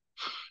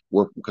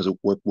 Because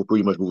we're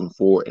pretty much moving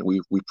forward, and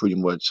we pretty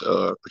much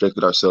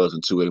projected ourselves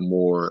into a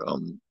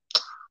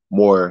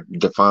more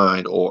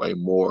defined or a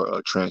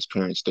more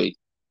transparent state.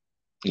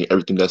 And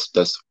everything that's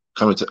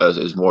coming to us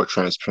is more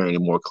transparent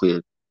and more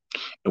clear,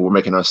 and we're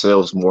making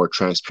ourselves more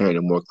transparent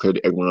and more clear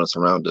to everyone else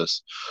around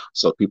us.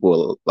 So a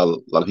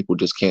lot of people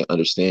just can't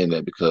understand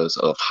that because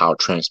of how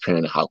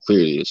transparent and how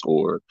clear it is,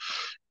 or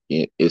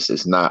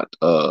it's not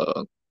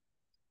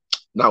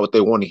what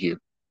they want to hear,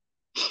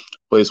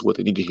 but it's what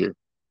they need to hear.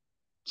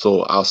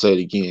 So I'll say it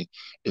again: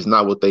 it's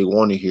not what they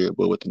want to hear,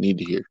 but what they need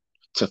to hear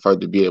to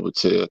further be able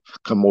to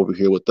come over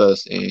here with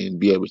us and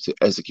be able to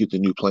execute the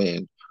new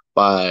plan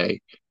by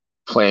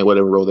playing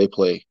whatever role they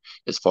play,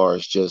 as far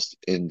as just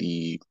in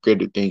the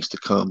greater things to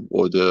come,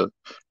 or the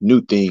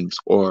new things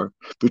or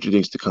future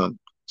things to come.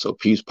 So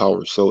peace,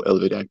 power, soul,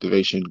 elevated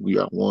activation. We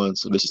are one.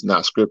 So this is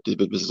not scripted,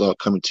 but this is all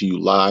coming to you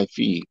live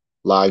feed,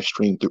 live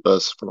stream through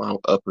us from our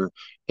upper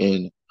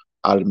and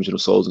outer dimensional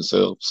souls and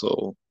selves.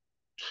 So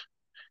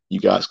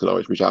you guys could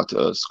always reach out to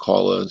us,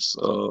 call us,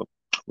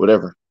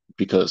 whatever,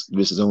 because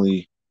this is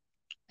only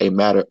a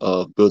matter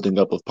of building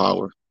up of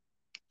power.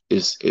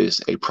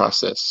 Is a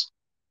process.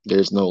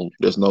 There's no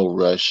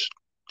rush.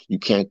 You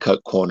can't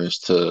cut corners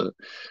to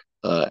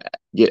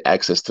get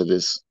access to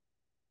this.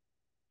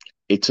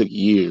 It took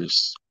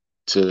years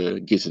to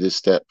get to this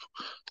step,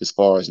 as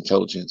far as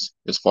intelligence,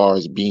 as far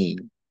as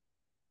being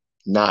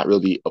not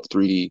really of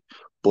 3D,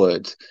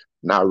 but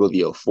not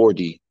really of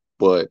 4D,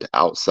 but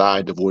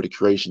outside the void of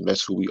creation.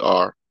 That's who we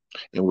are.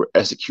 And we're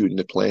executing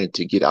the plan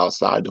to get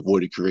outside the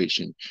void of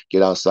creation,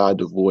 get outside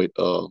the void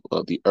of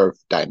the earth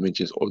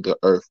dimensions, or the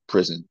earth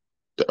prison.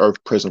 The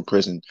earth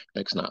prison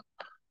next now.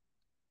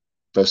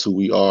 That's who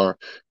we are.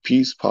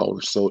 Peace,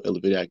 power, soul,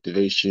 elevated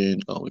activation.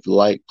 If you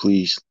like,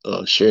 please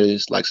share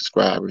this, like,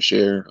 subscribe, or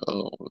share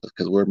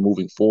because we're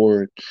moving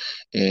forward.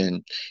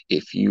 And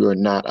if you are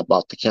not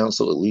about the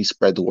council, at least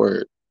spread the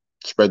word.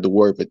 Spread the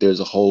word that there's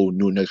a whole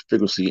new next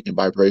frequency and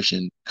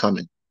vibration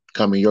coming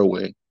your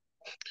way,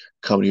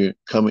 coming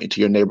into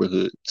your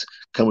neighborhoods,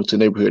 coming to a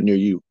neighborhood near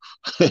you.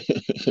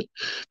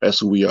 That's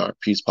who we are.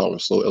 Peace, power,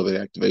 soul,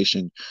 elevated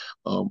activation.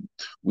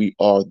 We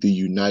are the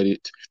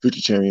United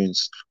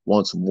Futuritarians.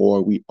 Once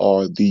more, we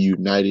are the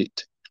United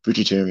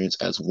Futuritarians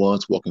as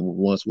ones, walking with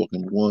ones,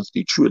 walking with ones.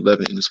 The true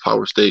 11 in this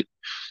power state,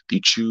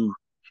 the true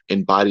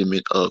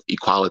embodiment of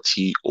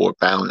equality or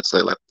balance.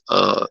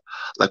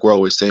 Like we're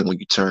always saying, when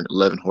you turn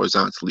 11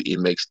 horizontally, it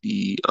makes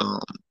the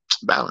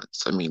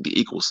balance. I mean, the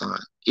equal sign,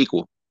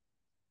 equal,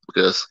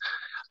 because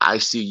I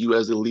see you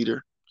as a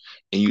leader,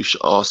 and you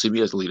should all see me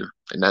as a leader,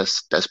 and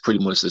that's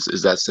pretty much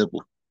is that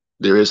simple.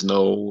 There is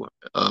no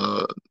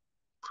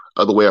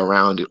other way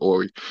around it.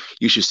 Or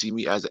you should see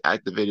me as an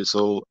activated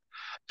soul,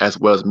 as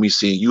well as me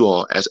seeing you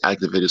all as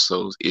activated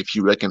souls. If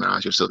you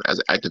recognize yourself as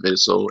an activated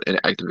soul and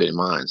an activated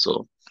mind,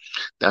 so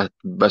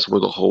that's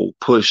where the whole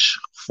push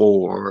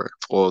for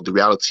the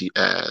reality,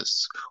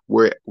 as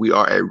where we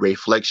are a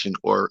reflection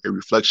or a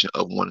reflection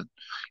of one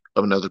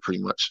of another,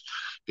 pretty much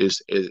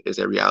is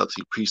a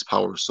reality. Peace,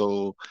 power,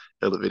 soul,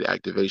 elevated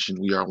activation.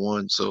 We are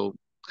one. So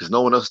because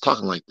no one else is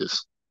talking like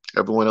this.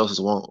 Everyone else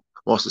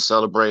wants to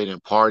celebrate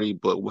and party,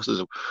 but what's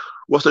there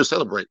to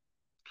celebrate?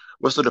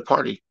 What's there to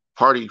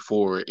party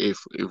for if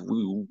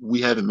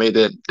we haven't made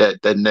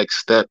that next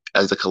step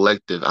as a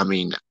collective? I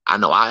mean, I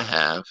know I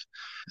have,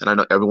 and I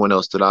know everyone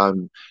else that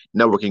I'm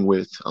networking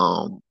with,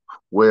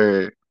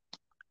 we're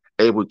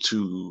able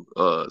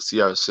to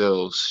see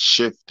ourselves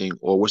shifting,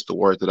 or what's the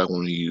word that I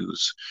want to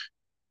use?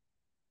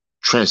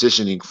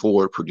 Transitioning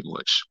forward, pretty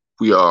much.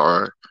 We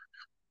are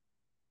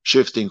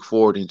shifting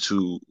forward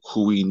into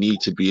who we need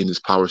to be in this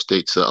power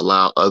state to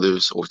allow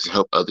others, or to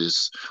help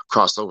others,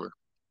 cross over.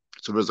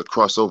 So there's a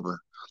crossover,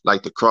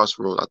 like the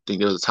crossroad. I think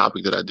there's a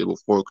topic that I did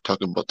before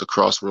talking about the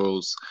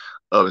crossroads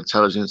of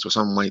intelligence or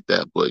something like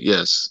that. But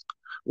yes,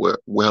 we're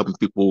helping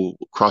people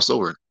cross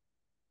over.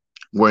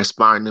 We're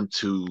inspiring them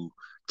to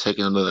take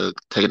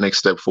a next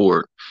step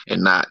forward,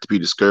 and not to be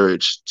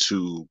discouraged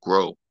to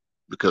grow.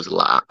 Because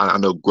I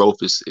know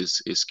growth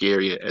is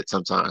scary at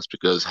sometimes,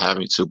 because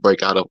having to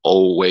break out of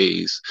old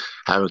ways,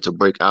 having to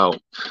break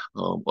out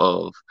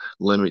of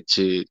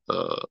limited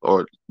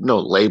or no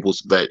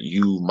labels that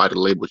you might have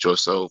labeled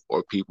yourself,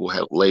 or people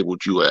have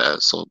labeled you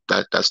as. So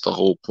that's the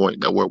whole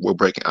point, that we're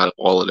breaking out of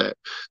all of that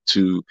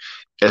to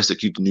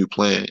execute the new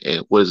plan.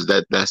 And what is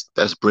that?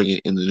 That's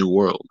bringing in the new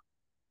world.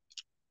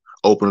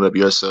 Open up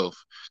yourself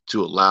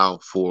to allow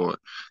for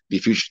the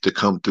future to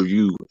come through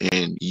you,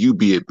 and you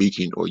be a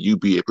beacon, or you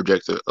be a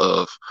projector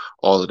of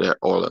all of that,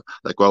 or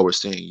like what we're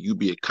saying, you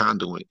be a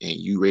conduit, and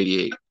you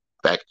radiate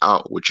back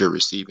out what you're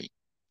receiving,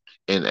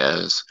 and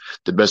as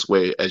the best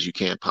way as you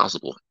can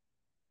possible,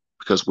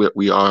 because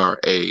we are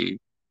a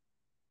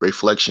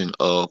reflection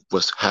of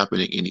what's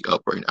happening in the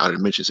upper and outer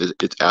dimensions.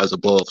 It's as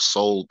above,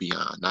 soul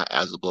beyond, not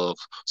as above,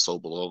 soul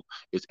below.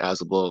 It's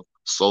as above,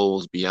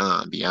 souls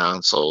beyond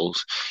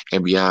souls,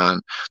 and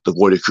beyond the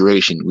void of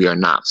creation. We are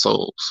not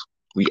souls.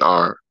 We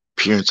are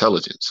pure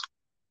intelligence,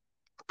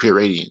 pure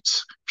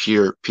radiance,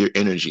 pure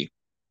energy,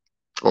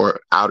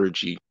 or outer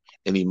G,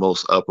 in the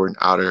most upper and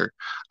outer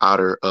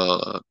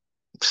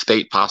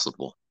state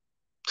possible.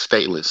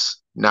 Stateless,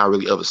 not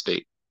really of a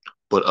state,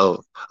 but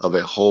of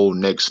a whole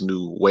next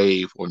new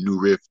wave, or new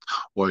rift,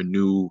 or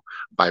new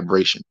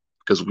vibration,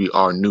 because we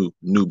are new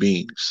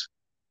beings,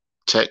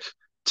 tech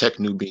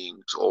new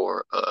beings,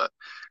 or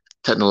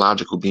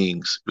technological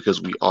beings,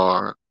 because we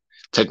are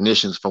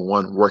technicians from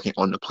one working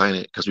on the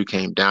planet, because we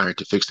came down here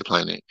to fix the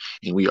planet,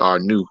 and we are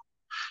new,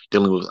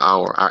 dealing with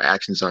our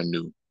actions are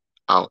new.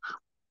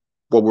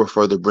 What we're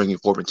further bringing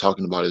forward and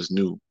talking about is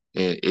new.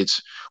 And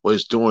what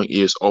it's doing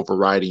is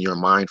overriding your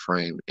mind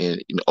frame,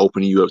 and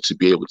opening you up to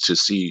be able to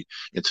see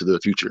into the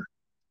future,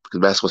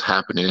 because that's what's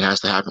happening. It has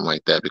to happen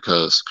like that,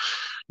 because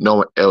no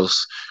one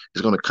else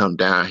is going to come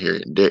down here.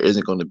 There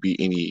isn't going to be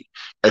any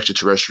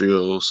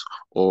extraterrestrials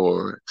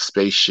or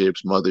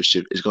spaceships,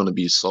 motherships. It's going to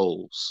be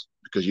souls,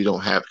 because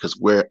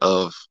we're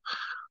of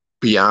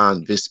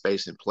beyond this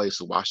space and place.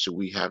 So why should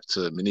we have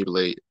to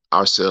manipulate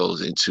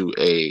ourselves into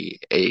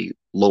a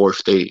lower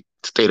state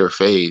or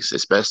phase,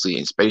 especially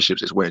in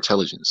spaceships? Is where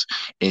intelligence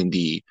in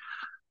the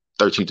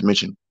 13th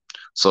dimension.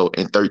 So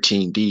in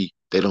 13D,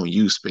 they don't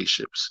use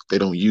spaceships. They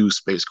don't use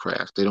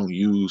spacecraft. They don't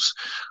use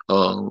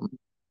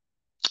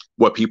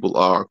what people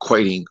are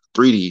equating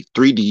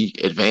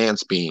 3D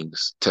advanced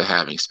beings to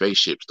having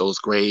spaceships. Those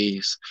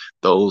grays,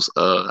 those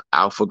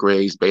alpha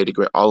grays, beta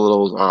gray, all of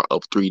those are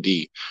of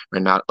 3D.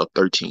 They're not of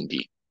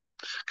 13D,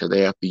 because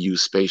they have to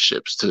use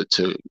spaceships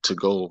to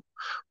go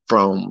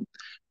from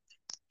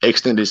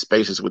extended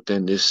spaces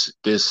within this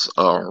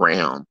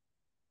realm.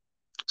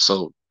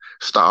 So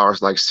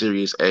stars like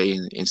Sirius A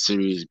and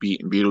Sirius B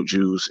and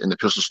Betelgeuse and the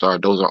Pistol Star,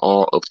 those are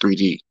all of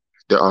 3D.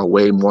 There are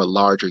way more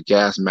larger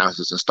gas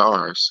masses and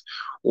stars,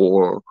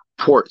 or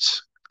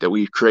reports that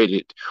we've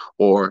created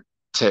or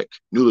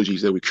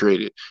technologies that we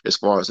created as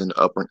far as in the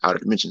upper and outer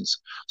dimensions.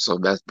 So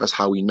that's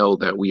how we know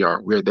that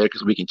we're there,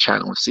 because we can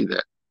channel and see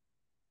that.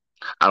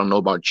 I don't know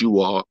about you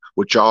all,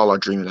 what y'all are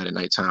dreaming at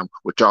nighttime,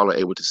 what y'all are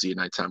able to see at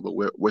nighttime, but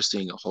we're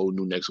seeing a whole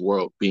new next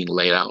world being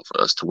laid out for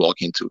us to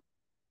walk into.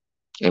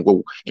 And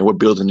we're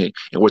building it,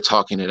 and we're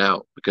talking it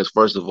out, because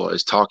first of all,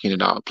 it's talking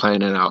it out,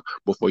 planning it out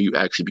before you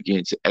actually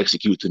begin to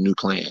execute the new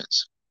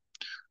plans.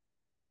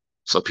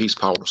 So peace,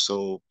 power,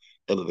 soul,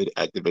 elevated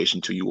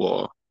activation to you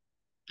all,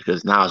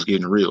 because now it's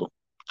getting real.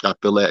 I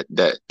feel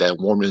that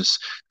warmness,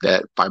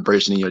 that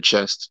vibration in your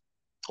chest,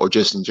 or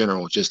just in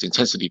general, just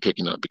intensity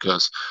picking up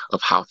because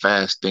of how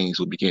fast things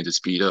will begin to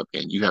speed up,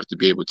 and you have to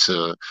be able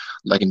to,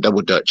 like in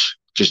Double Dutch,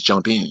 just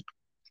jump in.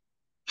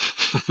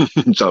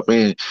 Jump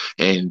in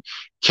and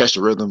catch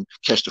the rhythm,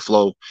 catch the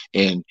flow,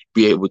 and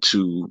be able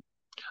to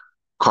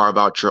carve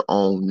out your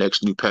own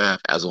next new path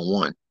as a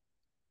one.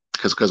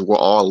 Because we're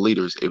all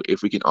leaders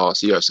if we can all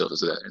see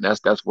ourselves as that. And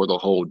that's where the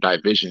whole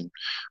division,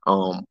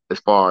 as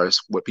far as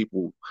what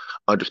people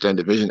understand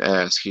division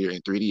as here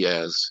in 3D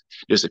as,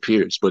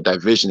 disappears. But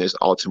division is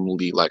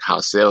ultimately like how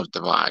cells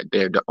divide.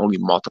 They're only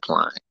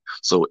multiplying.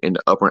 So in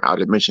the upper and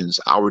outer dimensions,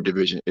 our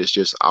division is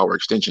just our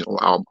extension,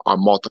 or our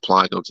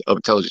multiplying of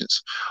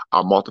intelligence,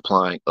 our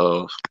multiplying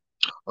of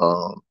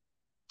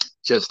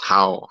just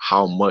how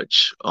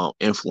much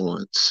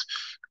influence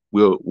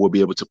we'll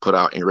be able to put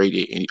out and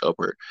radiate in the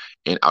upper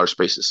and outer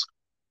spaces.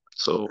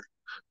 So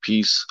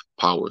peace,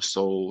 power,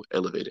 soul,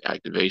 elevated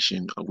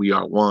activation. We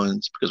are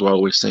ones, because we're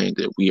always saying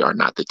that we are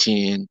not the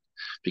 10,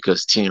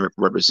 because 10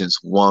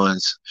 represents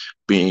ones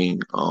being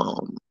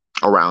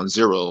around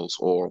zeros,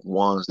 or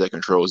ones that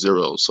control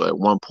zeros. So at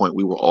one point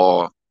we were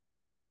all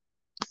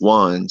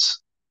ones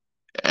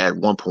at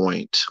one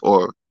point,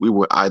 or we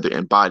were either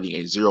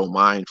embodying a zero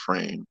mind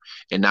frame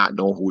and not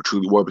knowing who we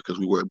truly were because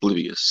we were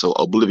oblivious. So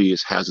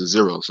oblivious has a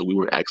zero. So we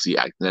were actually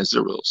acting as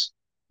zeros,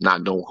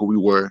 not knowing who we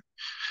were,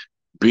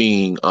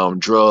 being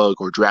drugged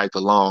or dragged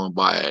along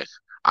by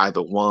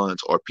either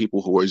ones or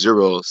people who were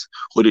zeros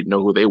who didn't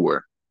know who they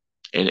were.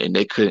 And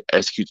they couldn't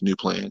execute the new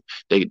plan.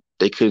 They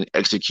couldn't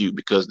execute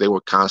because they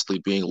were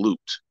constantly being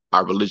looped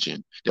by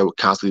religion. They were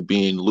constantly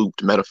being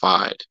looped,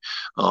 metafied.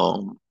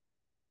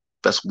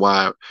 That's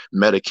why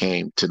Meta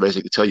came to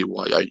basically tell you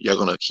why you're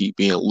going to keep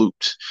being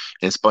looped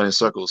and spun in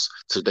circles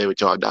till the day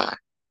that y'all die.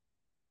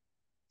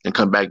 And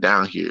come back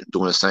down here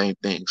doing the same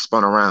thing,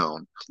 spun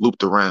around,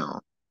 looped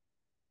around,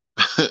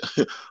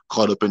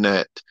 caught up in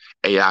that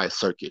AI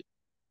circuit,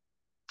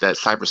 that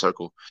cyber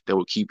circle that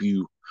will keep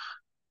you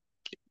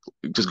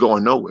just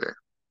going nowhere,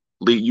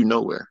 lead you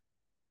nowhere.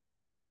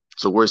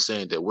 So we're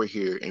saying that we're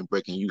here and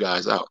breaking you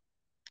guys out.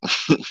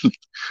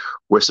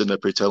 We're sitting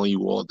up here telling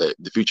you all that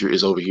the future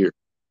is over here.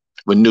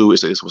 But new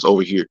is what's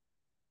over here.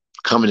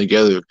 Coming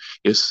together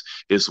is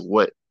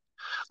what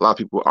a lot of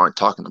people aren't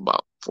talking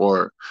about.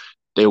 Or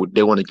they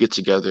want to get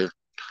together,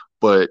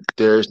 but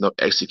there's no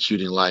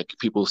executing. Like,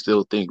 people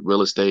still think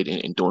real estate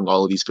and doing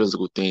all of these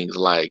physical things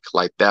like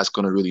that's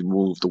going to really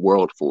move the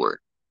world forward.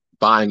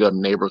 Buying up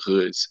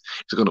neighborhoods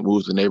is going to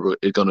move the neighborhood.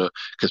 It's going to,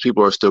 because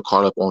people are still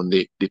caught up on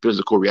the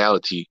physical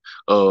reality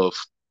of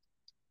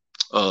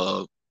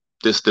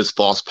this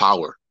false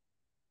power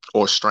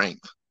or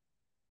strength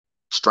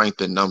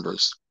in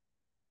numbers.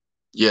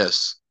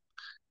 Yes,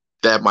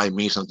 that might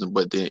mean something,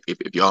 but then if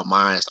y'all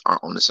minds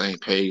aren't on the same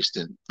page,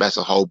 then that's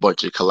a whole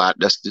bunch of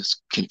that's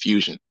just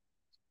confusion.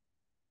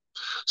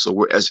 So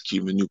we're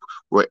executing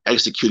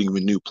a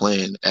new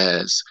plan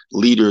as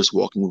leaders,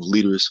 walking with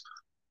leaders,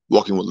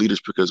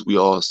 because we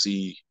all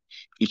see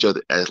each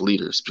other as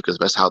leaders, because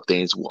that's how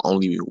things will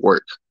only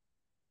work.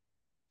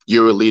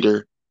 You're a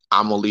leader,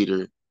 I'm a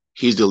leader,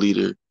 he's the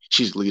leader,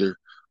 she's the leader,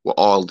 we're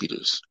all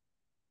leaders.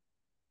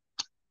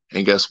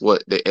 And guess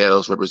what? The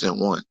L's represent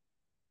one.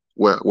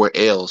 We're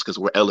L's because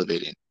we're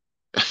elevating.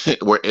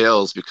 We're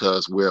L's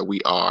because we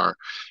are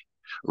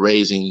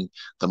raising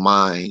the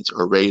minds,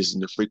 or raising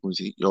the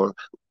frequency, or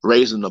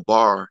raising the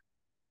bar.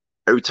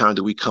 Every time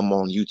that we come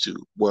on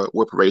YouTube, we're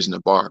raising the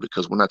bar,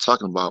 because we're not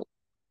talking about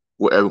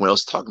what everyone else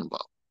is talking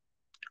about.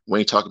 We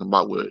ain't talking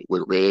about what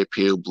Red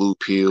Pill, Blue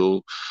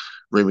Pill,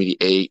 Remedy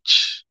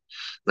H,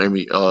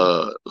 Remedy,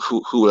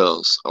 who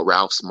else?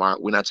 Ralph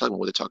Smart. We're not talking about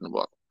what they're talking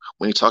about.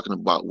 We ain't talking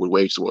about what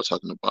Wage the World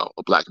talking about,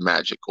 or Black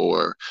Magic,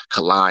 or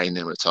Kalai and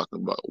them are talking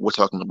about. We're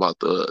talking about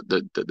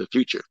the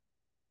future.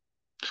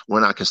 We're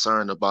not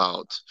concerned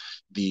about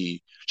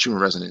the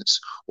human resonance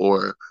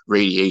or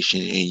radiation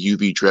and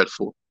UV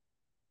dreadful.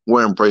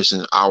 We're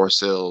embracing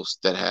ourselves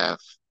that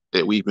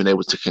we've been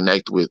able to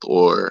connect with,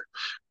 or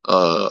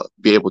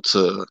be able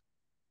to,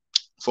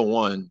 for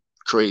one,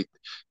 create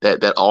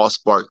that all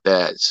spark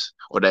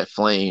or that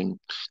flame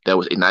that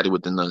was ignited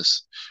within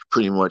us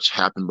pretty much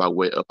happened by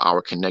way of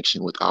our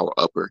connection with our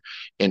upper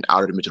and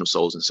outer dimensional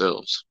souls and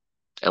selves.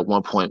 At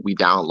one point we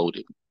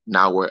downloaded.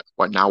 Now we're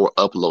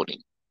uploading.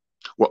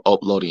 We're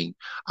uploading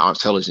our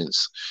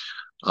intelligence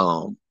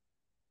all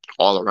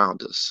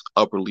around us,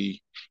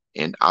 upperly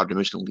and outer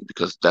dimensionally,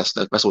 because that's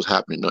what's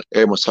happening.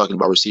 Everyone's talking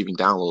about receiving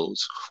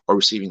downloads or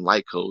receiving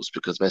light codes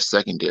because that's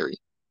secondary.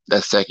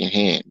 That's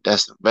secondhand.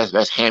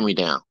 That's hand me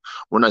down.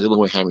 We're not dealing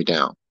with hand me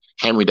down.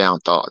 Hand me down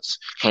thoughts.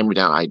 Hand me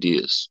down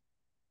ideas.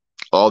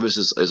 All this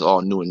is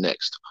all new and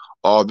next.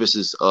 All this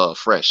is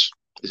fresh.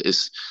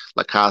 It's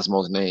like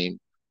Cosmo's name,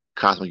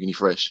 Cosmo Uni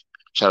Fresh.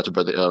 Shout out to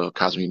brother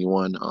Cosmo Uni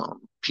One.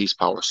 Peace,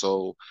 power,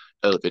 soul,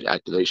 elevated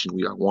activation.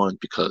 We are one,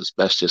 because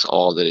that's just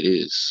all that it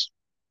is.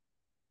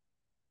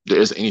 There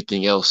isn't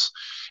anything else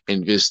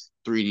in this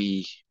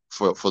 3D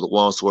for the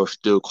ones who are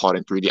still caught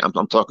in 3D.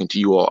 I'm talking to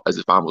you all as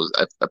if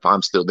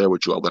I'm still there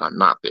with you all, but I'm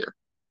not there,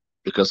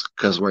 because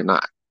we're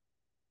not.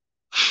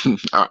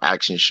 Our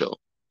actions show,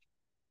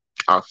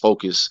 our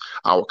focus,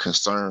 our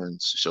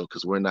concerns show,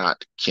 because we're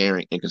not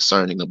caring and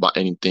concerning about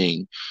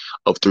anything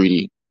of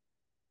 3D.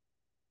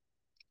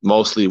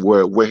 Mostly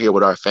we're here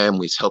with our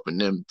families, helping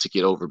them to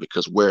get over,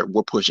 because we're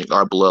pushing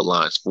our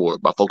bloodlines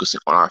forward by focusing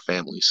on our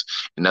families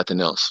and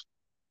nothing else.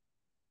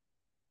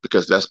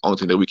 Because that's the only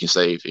thing that we can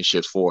save and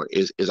shift forward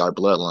is our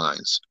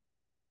bloodlines.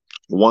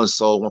 One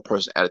soul, one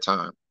person at a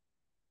time.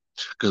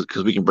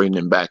 Because we can bring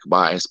them back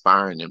by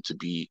inspiring them to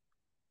be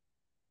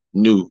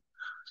new,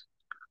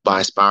 by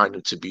inspiring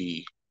them to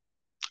be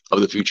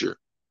of the future,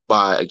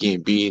 by,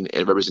 again, being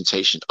a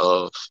representation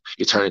of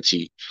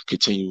eternity,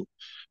 continue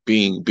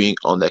being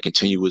on that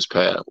continuous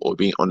path, or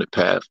being on the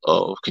path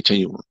of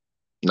continuum,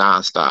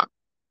 nonstop.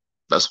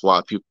 That's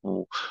why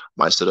people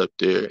might sit up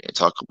there and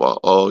talk about,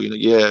 oh,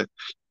 yeah,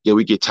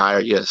 we get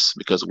tired, yes,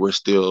 because we're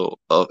still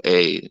of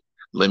a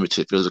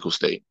limited physical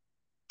state.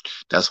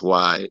 That's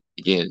why,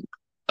 again,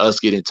 us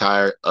getting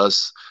tired,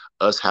 us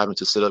having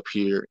to sit up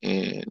here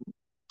and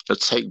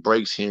take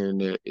breaks here and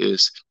there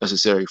is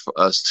necessary for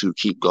us to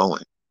keep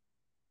going,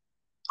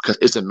 because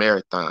it's a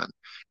marathon.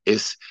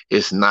 It's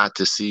not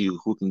to see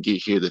who can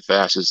get here the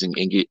fastest and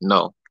get,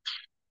 no.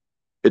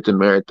 It's a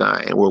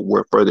marathon, and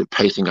we're further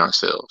pacing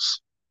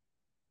ourselves.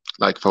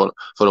 Like for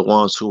the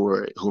ones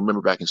who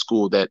remember back in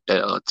school, that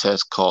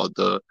test called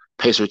the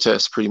pacer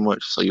test, pretty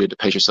much. So you had to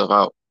pace yourself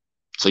out,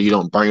 so you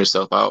don't burn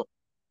yourself out.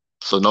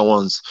 So no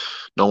one's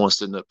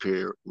sitting up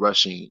here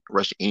rushing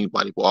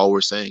anybody. But all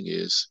we're saying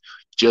is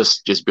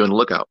just be on the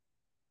lookout.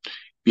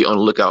 Be on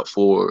the lookout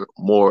for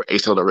more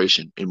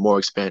acceleration and more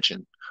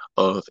expansion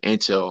of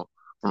intel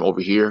from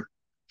over here,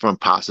 from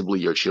possibly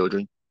your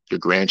children, your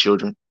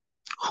grandchildren,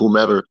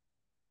 whomever,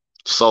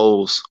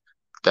 souls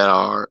that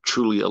are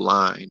truly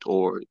aligned,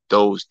 or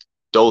those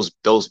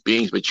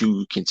beings that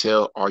you can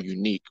tell are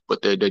unique,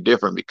 but they're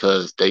different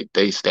because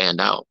they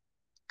stand out.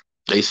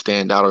 They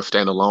stand out or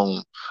stand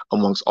alone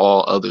amongst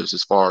all others,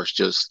 as far as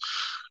just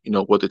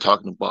what they're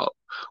talking about,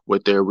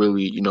 what they're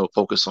really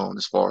focused on,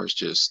 as far as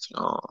just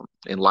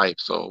in life.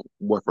 So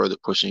we're further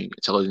pushing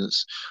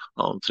intelligence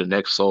to the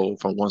next soul,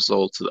 from one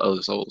soul to the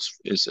other souls,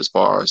 is as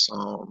far as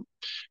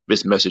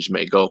this message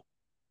may go.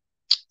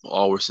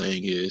 All we're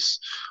saying is,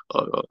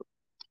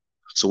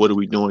 so what are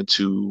we doing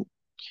to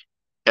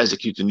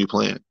execute the new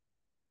plan?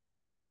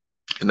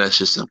 And that's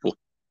just simple.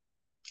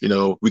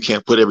 We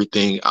can't put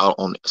everything out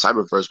on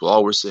Cyberverse, but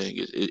all we're saying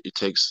is it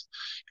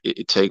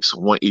takes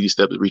one easy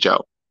step to reach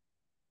out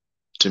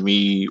to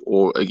me,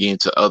 or again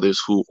to others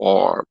who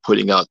are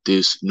putting out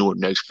this new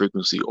next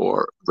frequency,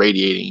 or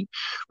radiating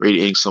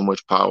so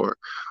much power,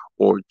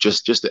 or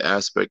just the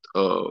aspect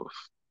of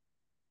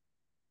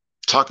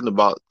talking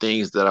about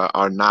things that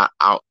are not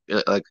out.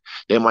 Like,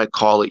 they might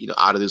call it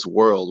out of this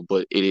world,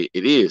 but it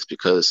is,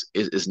 because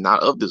it's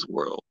not of this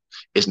world.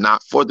 It's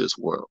not for this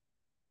world.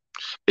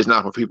 It's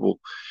not for people,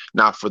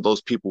 not for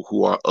those people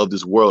who are of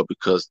this world,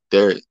 because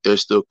they're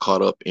still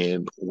caught up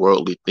in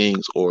worldly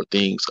things, or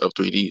things of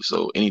 3D.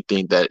 So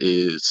anything that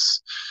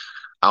is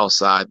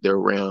outside their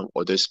realm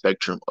or their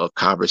spectrum of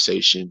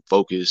conversation,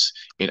 focus,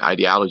 and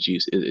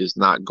ideologies is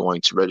not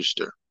going to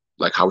register.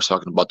 Like how we're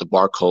talking about the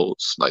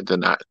barcodes, like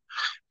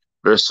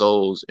their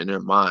souls and their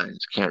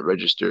minds can't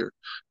register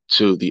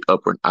to the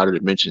upper and outer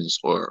dimensions,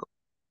 or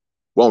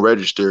won't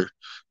register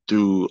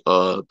through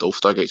those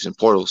stargates and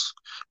portals,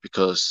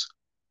 because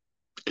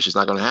it's just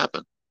not going to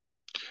happen.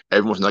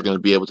 Everyone's not going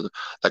to be able to,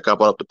 like I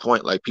brought up the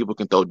point, like people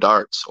can throw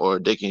darts, or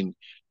they can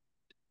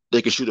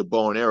shoot a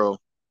bow and arrow,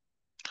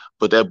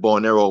 but that bow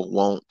and arrow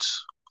won't,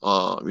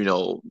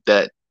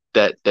 that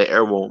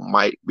arrow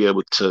might be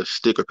able to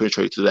stick or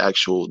penetrate to the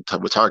actual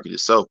type of target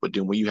itself. But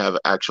then when you have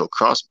an actual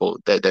crossbow,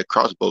 that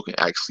crossbow can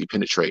actually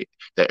penetrate.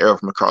 That arrow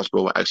from a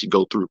crossbow will actually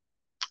go through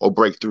or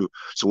break through.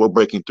 So we're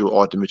breaking through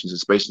all dimensions and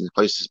spaces and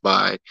places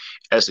by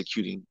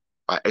executing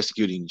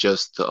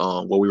just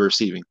what we're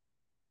receiving.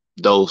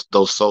 Those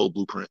soul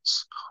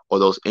blueprints, or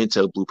those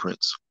intel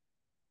blueprints.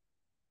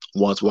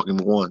 Ones walking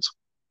with ones.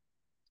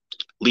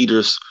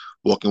 Leaders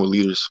walking with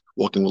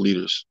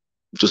leaders.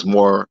 Just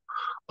more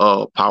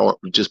power,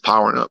 just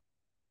powering up.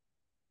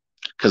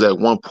 Because at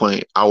one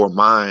point, our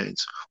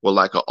minds were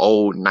like an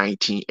old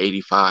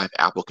 1985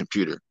 Apple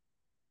computer.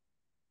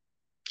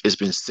 It's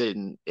been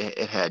sitting,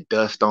 it had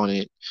dust on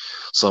it.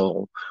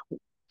 So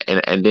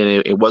and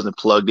then it wasn't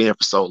plugged in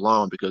for so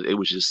long because it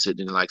was just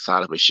sitting in like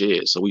side of a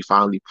shed. So we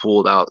finally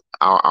pulled out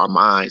our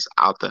minds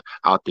out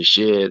the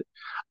shed,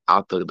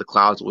 out the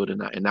clouds with it,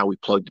 and now we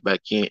plugged it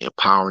back in and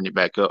powering it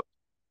back up.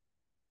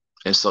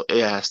 And so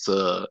it has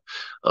to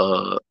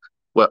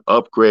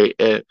upgrade.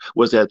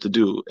 What does it have to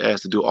do? It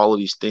has to do all of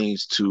these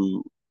things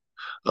to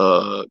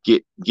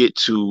get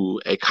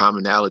to a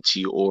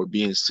commonality or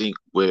be in sync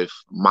with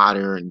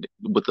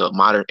the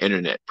modern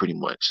internet, pretty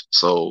much.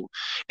 So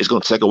it's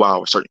going to take a while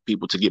for certain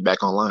people to get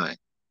back online.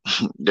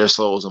 Their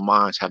souls and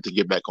minds have to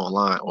get back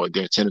online, or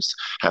their antennas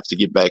have to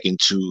get back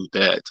into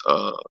that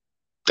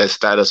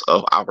status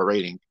of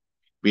operating,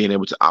 being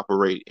able to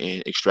operate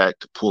and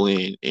extract, pull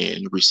in,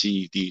 and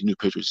receive these new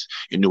pictures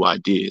and new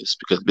ideas,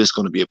 because this is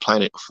going to be a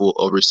planet full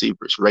of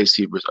receivers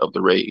of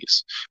the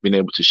rays, being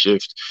able to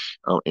shift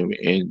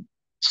and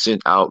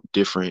send out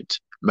different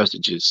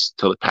messages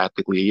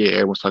telepathically. Yeah,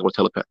 everyone's talking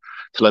about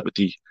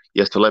telepathy.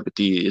 Yes,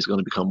 telepathy is going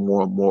to become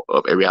more and more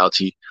of a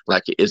reality,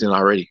 like it isn't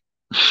already.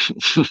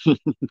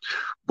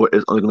 But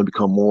it's only going to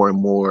become more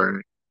and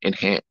more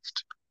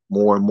enhanced,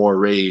 more and more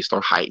raised or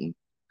heightened.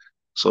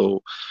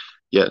 So,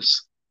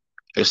 yes,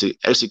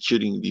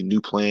 executing the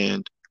new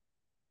plan.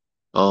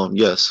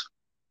 Yes,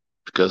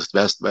 because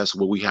that's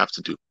what we have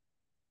to do.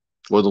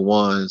 We're the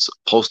ones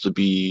supposed to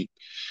be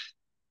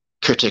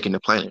caretaking the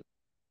planet.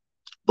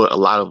 But a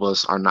lot of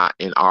us are not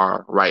in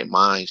our right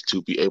minds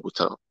to be able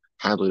to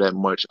handle that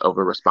much of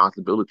a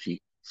responsibility,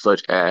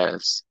 such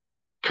as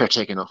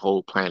caretaking a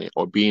whole planet,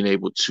 or being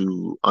able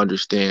to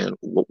understand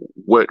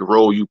what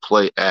role you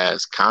play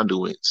as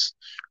conduits,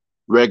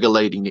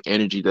 regulating the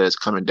energy that is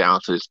coming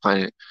down to this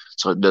planet,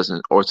 so it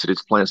doesn't, or to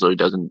this planet, so it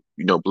doesn't,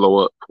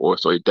 blow up, or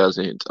so it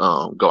doesn't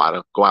go out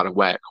of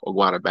whack or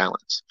go out of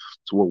balance.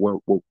 So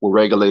we're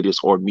regulators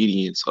or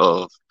medians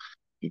of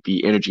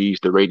the energies,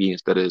 the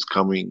radiance that is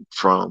coming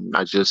from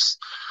not just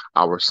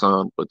our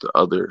sun, but the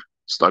other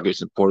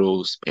stargates and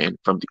portals, and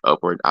from the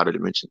upward outer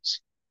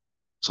dimensions.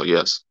 So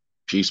yes,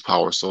 peace,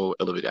 power, soul,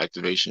 elevated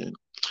activation.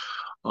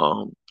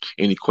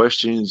 Any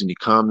questions, any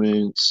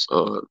comments,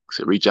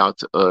 reach out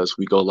to us.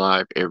 We go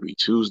live every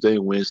Tuesday,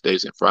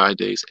 Wednesdays, and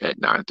Fridays at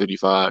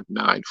 9:35,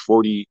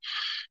 9:40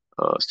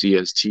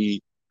 CST,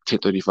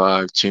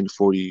 10:35,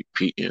 10:40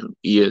 p.m.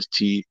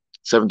 EST,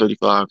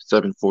 7:35,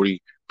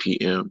 7:40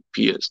 p.m.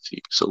 PST.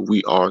 So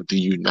we are the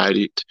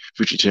United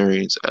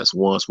Futuritarians as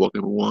ones,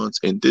 walking for ones,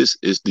 and this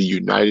is the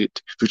United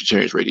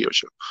Futuritarians radio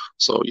show.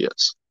 So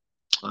yes,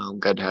 I'm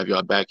glad to have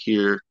y'all back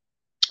here,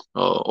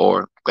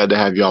 or glad to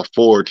have y'all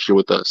forward here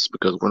with us,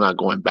 because we're not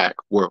going back.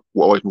 We're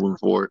always moving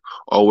forward,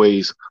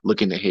 always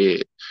looking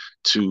ahead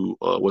to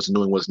what's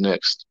new and what's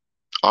next,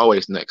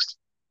 always next,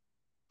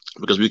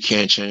 because we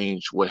can't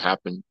change what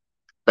happened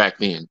back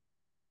then.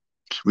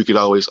 We could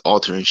always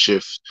alter and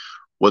shift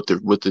what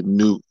the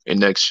new and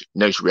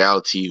next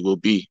reality will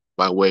be,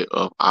 by way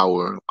of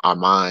our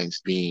minds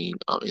being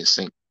in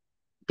sync,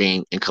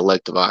 being in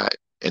collectivized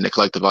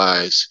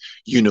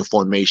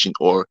uniformation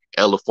or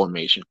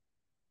eleformation.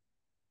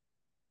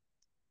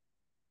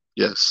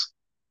 Yes.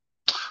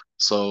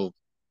 So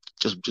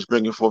just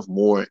bringing forth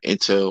more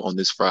intel on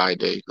this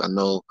Friday. I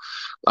know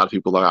a lot of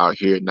people are out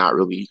here not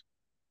really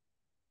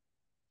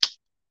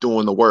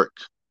doing the work.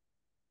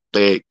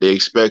 They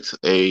expect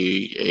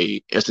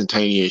a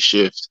instantaneous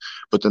shift,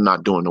 but they're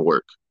not doing the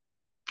work.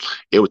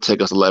 It would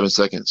take us 11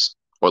 seconds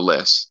or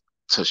less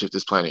to shift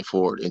this planet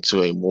forward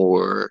into a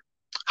more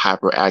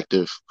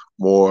hyperactive,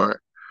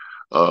 more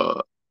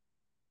hyperactive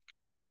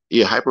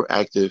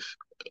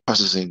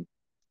processing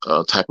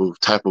type of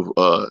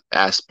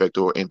aspect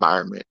or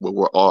environment, where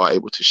we're all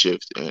able to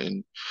shift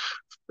and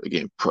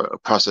again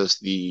process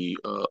the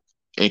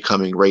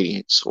incoming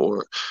radiance,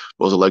 or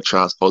those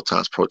electrons,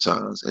 photons,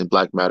 protons, and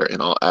black matter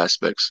in all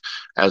aspects,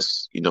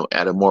 as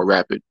at a more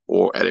rapid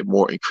or at a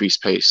more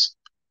increased pace.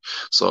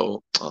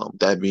 So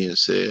that being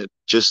said,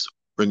 just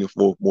bringing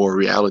forth more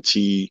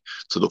reality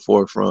to the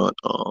forefront.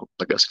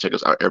 Like I said, check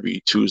us out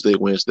every Tuesday,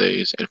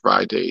 Wednesdays, and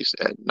Fridays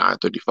at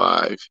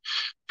 9:35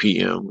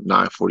 p.m.,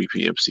 9:40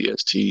 p.m.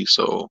 CST.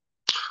 So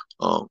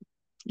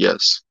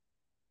yes,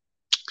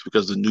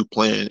 because the new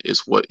plan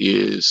is what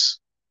is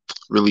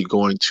really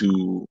going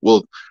to,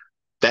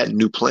 that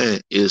new plan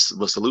is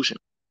the solution.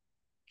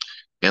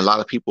 And a lot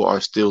of people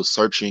are still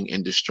searching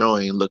and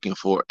destroying, looking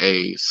for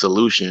a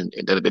solution,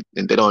 and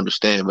they don't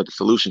understand, but the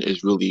solution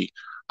is really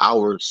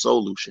our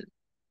solution,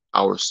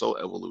 our soul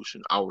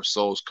evolution, our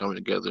souls coming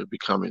together,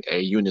 becoming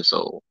a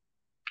unisoul,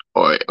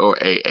 or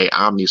a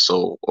omni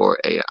soul, or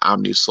a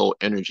omni soul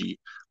energy.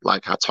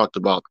 Like I talked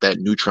about that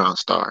neutron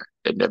star,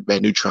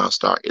 that neutron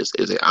star is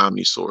an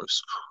omni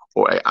source,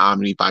 or a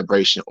omni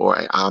vibration, or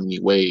a omni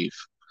wave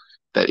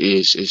that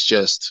is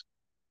just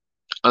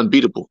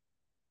unbeatable,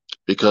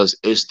 because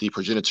it's the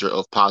progenitor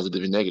of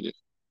positive and negative,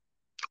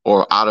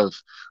 or out of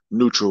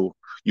neutral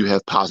you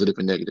have positive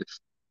and negative.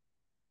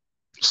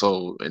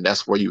 So, and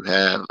that's where you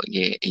have,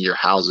 again, in your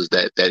houses,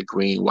 that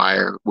green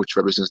wire, which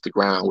represents the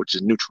ground, which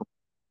is neutral.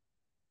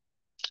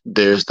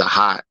 There's the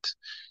hot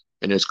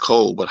and there's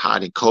cold, but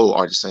hot and cold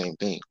are the same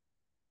thing.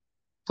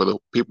 for the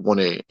people want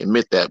to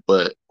admit that,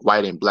 but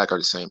white and black are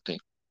the same thing.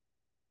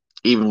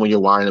 Even when you're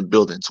wiring a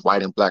buildings,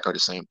 white and black are the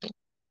same thing.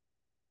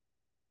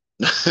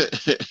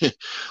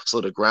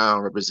 So the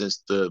ground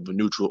represents the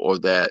neutral or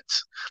that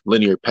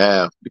linear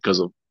path because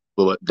of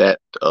that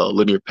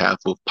linear path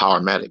of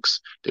powermatics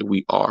that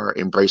we are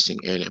embracing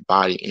and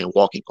embodying and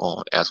walking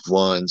on as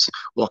ones,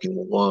 walking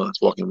with ones,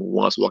 walking with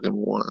ones, walking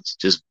with ones.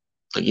 Just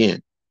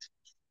again,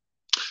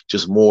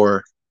 just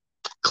more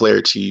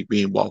clarity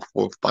being brought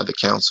forth by the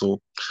council.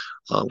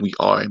 We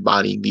are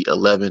embodying the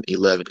 11,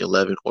 11,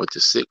 11, or the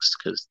 6,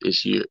 because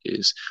this year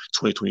is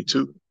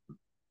 2022.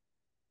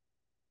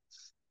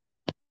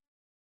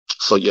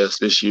 So yes,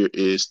 this year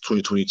is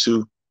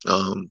 2022.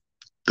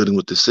 Dealing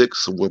with the 6,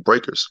 so we're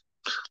breakers.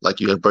 Like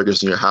you have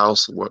breakers in your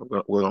house.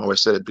 We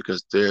always said it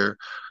because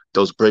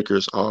those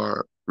breakers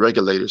are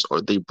regulators,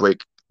 or they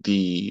break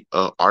the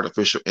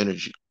artificial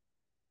energy,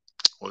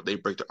 or they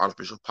break the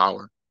artificial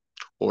power,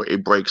 or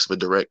it breaks the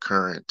direct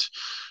current.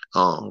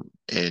 And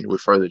it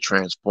further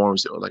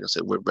transforms it. Or like I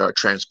said, we're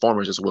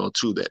transformers as well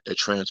too. That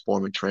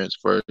transform and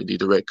transfer the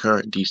direct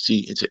current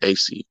DC into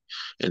AC,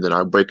 and then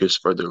our breakers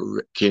further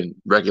can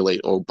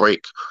regulate or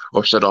break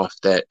or shut off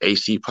that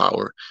AC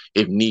power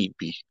if need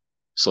be.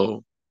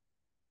 So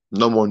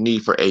no more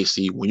need for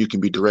AC when you can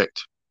be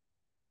direct.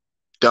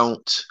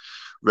 Don't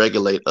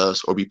regulate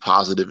us or be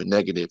positive and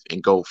negative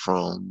and go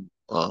from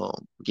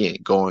again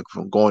going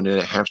in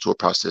a hamster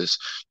process.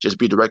 Just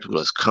be direct with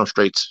us. Come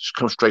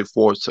straight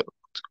forward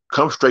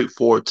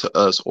to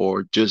us,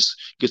 or just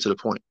get to the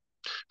point,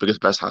 because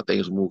that's how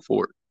things move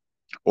forward.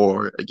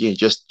 Or again,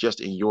 just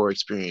in your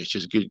experience,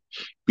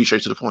 be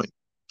straight to the point,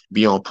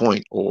 be on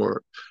point.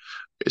 Or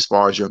as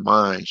far as your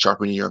mind,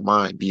 sharpening your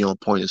mind, be on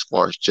point as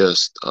far as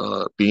just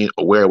being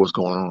aware of what's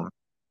going on,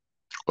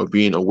 or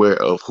being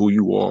aware of who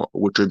you are,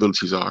 or what your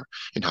abilities are,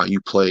 and how you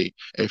play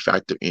a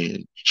factor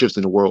in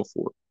shifting the world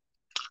forward.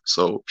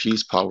 So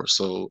peace, power,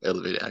 soul,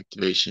 elevated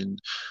activation.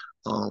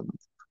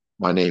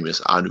 My name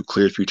is Anu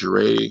Clear Future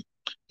Ray,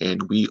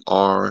 and we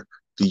are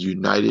the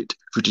United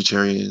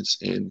Futuritarians,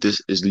 and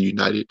this is the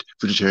United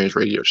Futuritarians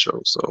radio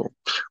show. So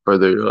for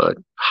the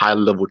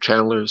high-level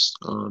channelers,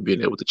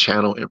 being able to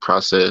channel and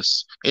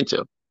process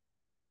intel,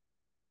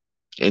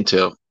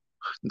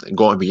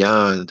 going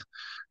beyond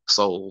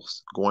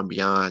souls, going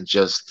beyond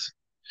just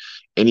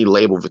any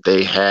label that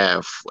they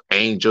have.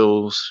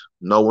 Angels,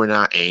 no, we're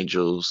not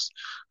angels.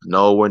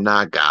 No, we're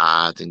not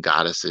gods and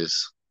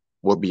goddesses.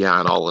 We're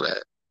beyond all of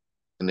that.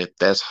 And if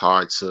that's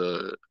hard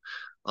to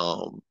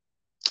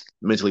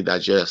mentally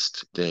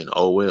digest, then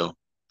oh well.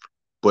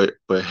 But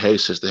hey,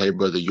 sister, hey,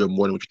 brother, you're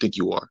more than what you think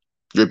you are.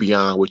 You're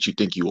beyond what you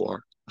think you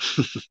are.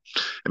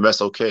 And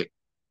that's okay.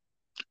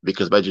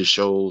 Because that just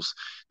shows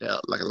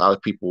that like a lot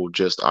of people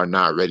just are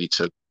not ready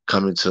to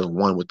come into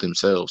one with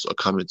themselves, or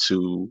come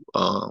into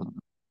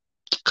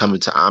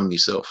omni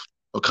self,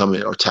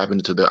 or tap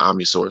into their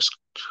omni source,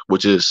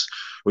 which is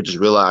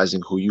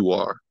realizing who you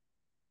are,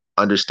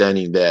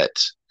 understanding that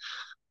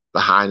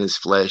behind this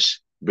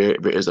flesh there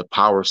is a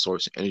power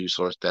source, energy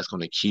source that's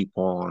going to keep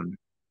on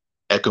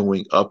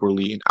echoing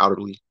upwardly and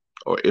outerly,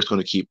 or it's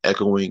going to keep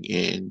echoing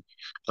in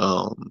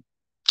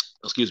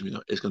it's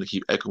going to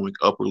keep echoing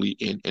upwardly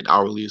and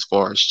hourly, as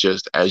far as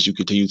just as you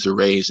continue to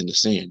raise and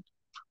ascend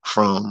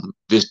from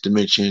this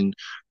dimension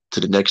to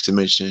the next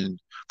dimension,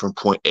 from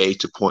point A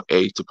to point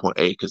A to point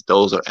A, because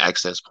those are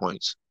access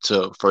points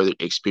to further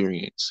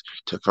experience,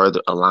 to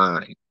further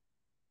align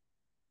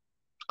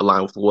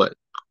with what?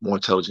 More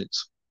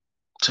intelligence,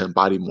 to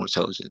embody more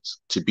intelligence,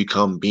 to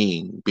become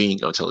being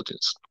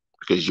intelligence,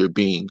 because you're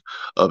being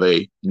of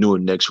a new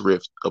next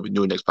rift, of a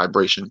new next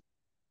vibration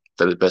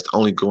that is best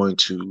only going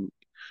to,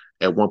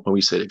 at one point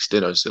we said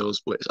extend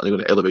ourselves, but it's only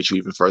going to elevate you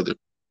even further,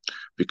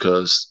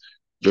 because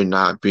you're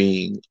not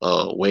being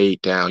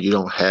weighed down. You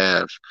don't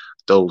have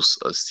those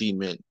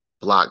cement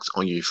blocks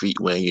on your feet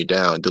weighing you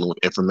down, dealing with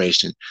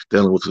information,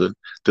 dealing with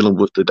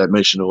the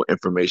dimensional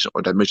information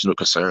or dimensional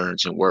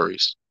concerns and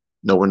worries.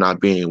 No, we're not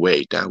being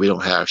weighed down. We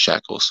don't have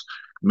shackles,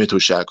 mental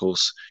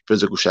shackles,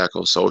 physical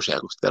shackles, soul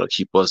shackles that'll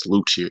keep us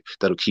looped here,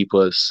 that'll keep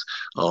us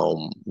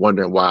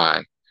wondering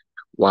why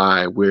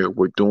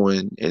we're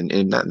doing,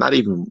 and not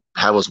even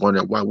have us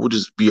wondering why. We'll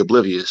just be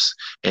oblivious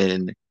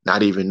and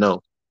not even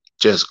know.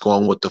 Just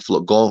going with the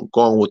flow,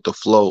 going with the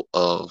flow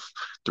of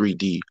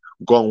 3D,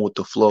 going with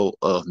the flow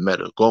of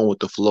meta, going with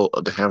the flow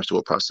of the hamster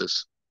wheel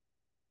process.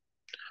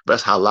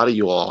 That's how a lot of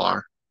you all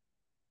are.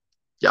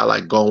 Y'all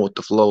like going with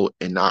the flow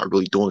and not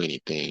really doing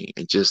anything,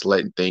 and just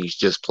letting things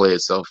just play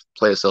itself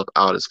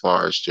out, as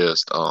far as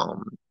just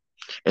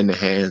in the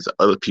hands of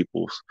other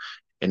people,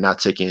 and not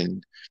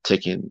taking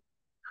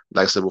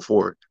like I said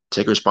before,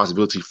 take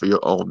responsibility for your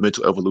own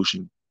mental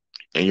evolution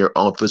and your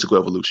own physical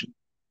evolution.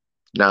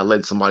 Not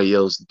letting somebody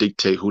else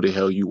dictate who the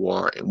hell you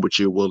are and what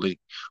you're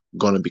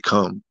going to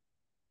become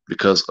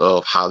because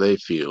of how they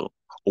feel,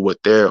 or what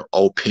their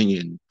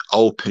opinion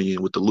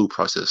with the loop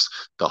process,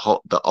 the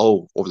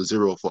O or the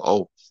 0 for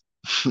O.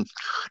 But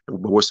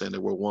we're saying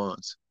that we're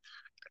ones.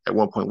 At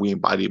one point, we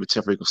embodied a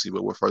 10 frequency,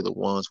 but we're further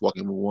ones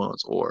walking with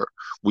ones, or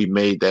we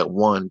made that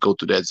one go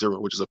through that zero,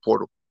 which is a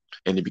portal,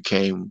 and it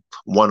became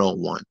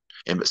 101.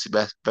 And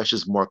that's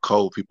just more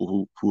code.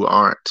 People who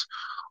aren't,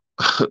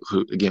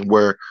 who again,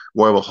 we're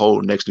of a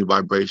whole next new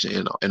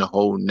vibration in a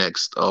whole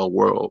next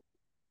world,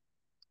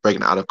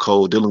 breaking out of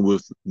code, dealing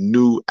with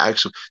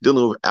actual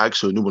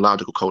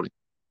numerological coding,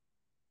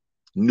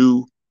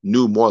 new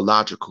more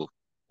logical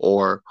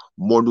or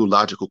more new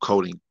logical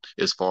coding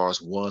as far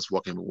as ones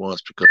walking with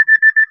ones, because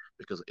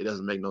it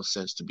doesn't make no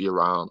sense to be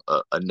around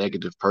a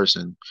negative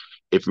person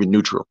if you're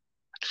neutral,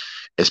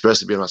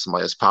 especially being around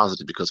somebody that's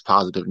positive, because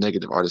positive and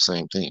negative are the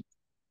same thing.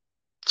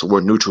 So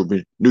we're neutral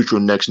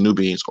next new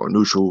beings, or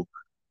neutral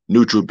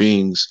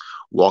beings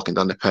walking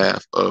down the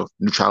path of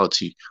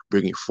neutrality,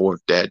 bringing forth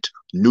that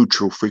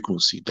neutral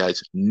frequency.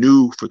 That's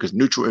new, because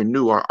neutral and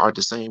new are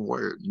the same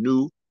word.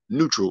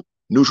 Neutral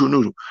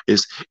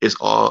is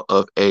all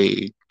of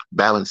a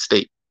balanced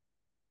state.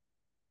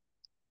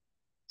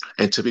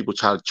 Until people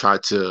try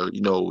to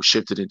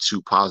shift it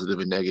into positive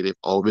and negative.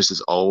 Oh, this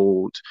is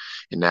old,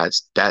 and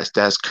that's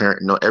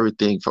current. No,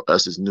 everything for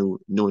us is new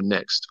and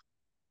next.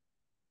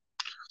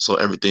 So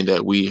everything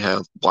that we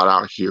have brought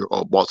out here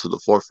or brought to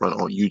the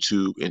forefront on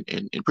YouTube and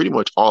pretty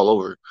much all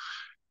over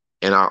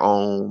in our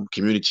own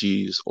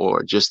communities,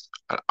 or just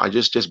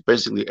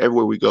basically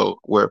everywhere we go,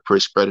 we're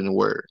spreading the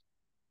word,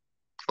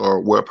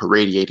 or we're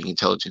radiating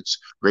intelligence,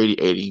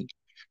 radiating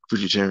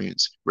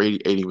futuritarians,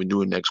 radiating a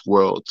new and next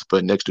world,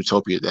 but next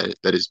utopia has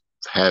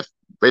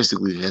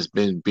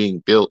been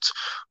being built.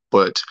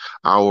 But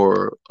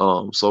our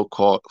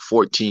so-called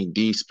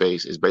 14D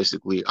space is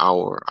basically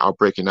our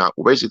breaking out.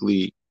 Well,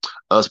 basically,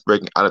 us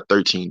breaking out of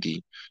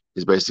 13D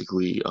is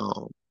basically,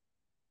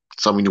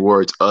 some of the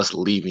words, us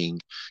leaving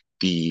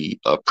the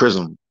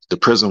prism,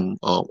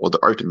 or the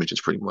earth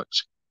dimensions, pretty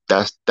much.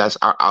 That's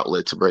our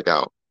outlet to break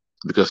out,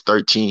 because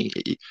 13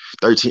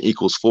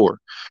 equals 4.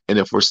 And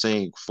if we're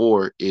saying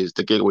 4 is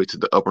the gateway to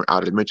the upper and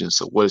outer dimensions,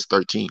 so what is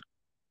 13?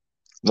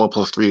 1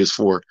 plus 3 is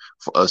 4,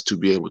 for us to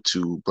be able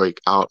to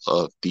break out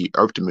of the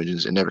earth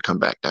dimensions and never come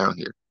back down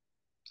here.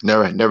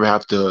 Never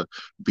have to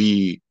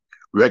be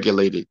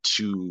regulated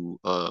to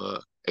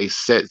a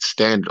set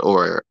standard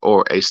or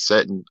a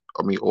set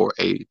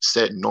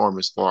norm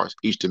as far as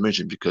each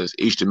dimension, because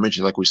each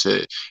dimension, like we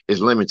said, is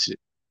limited.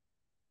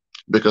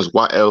 Because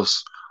why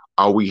else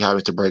are we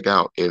having to break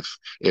out if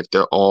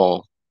they're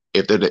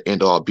the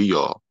end all be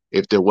all?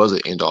 If there was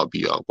an end all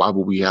be all, why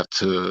would we have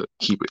to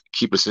keep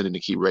ascending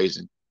and keep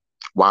raising?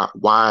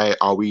 Why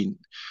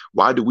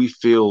do we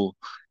feel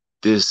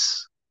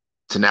this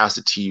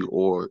tenacity,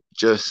 or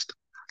just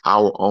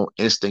our own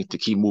instinct to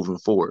keep moving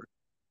forward,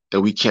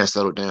 that we can't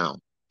settle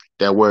down,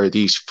 that we're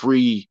these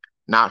free,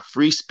 not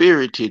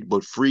free-spirited,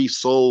 but free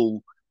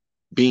soul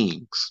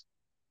beings,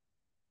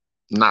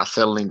 not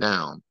settling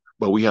down,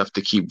 but we have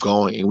to keep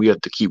going, and we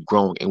have to keep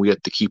growing, and we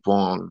have to keep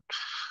on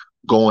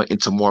going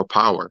into more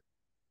power.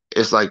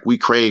 It's like we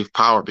crave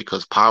power,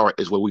 because power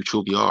is what we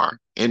truly are: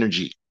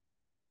 energy,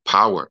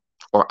 power,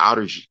 or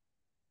outergy,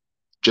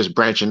 just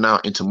branching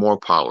out into more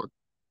power.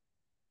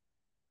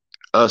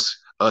 Us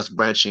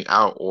branching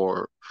out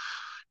or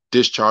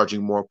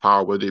discharging more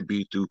power, whether it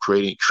be through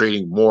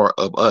creating more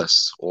of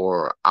us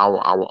or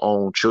our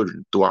own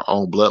children through our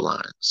own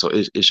bloodline. So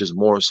it's just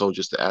more so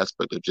just the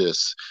aspect of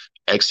just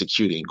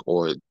executing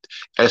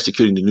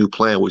the new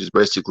plan, which is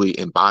basically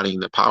embodying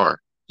the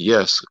power.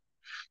 Yes,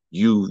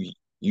 you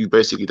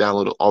basically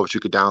download all what you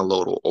could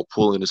download or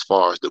pull in as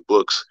far as the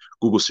books,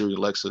 Google, Siri,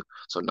 Alexa.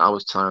 So now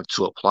it's time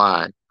to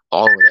apply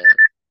all of that.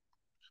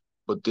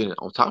 But then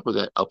on top of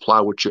that,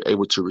 apply what you're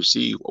able to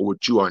receive, or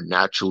what you are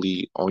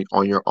naturally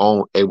on your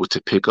own able to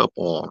pick up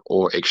on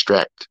or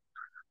extract,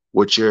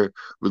 what you're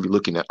really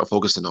looking at or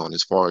focusing on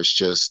as far as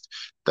just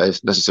that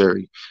is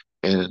necessary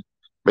and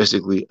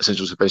basically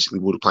essential to basically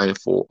move the planet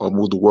forward or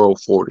move the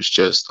world forward. It's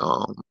just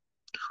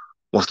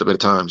one step at a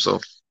time. So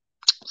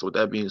with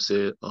that being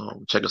said,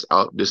 check us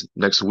out this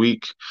next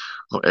week,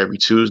 every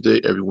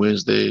Tuesday, every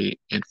Wednesday,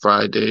 and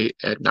Friday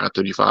at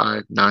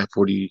 9:35,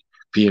 9:40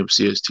 p.m.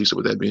 CST. So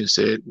with that being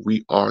said,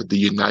 we are the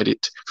United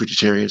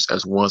Futuritarians,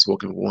 as ones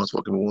walking with ones,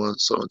 walking with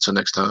ones. So until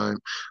next time,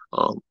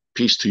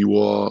 peace to you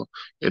all.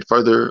 And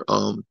further,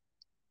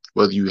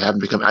 whether you haven't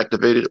become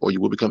activated or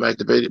you will become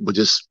activated, but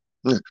just,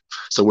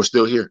 so we're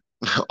still here,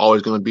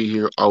 always going to be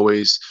here,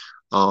 always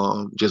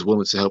just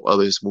willing to help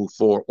others move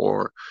forward,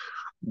 or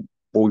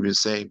what we've been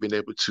saying, being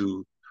able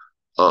to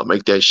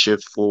make that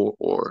shift forward,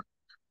 or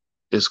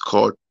it's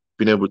called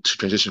being able to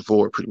transition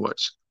forward, pretty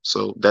much.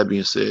 So that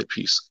being said,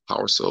 peace,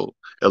 power, soul,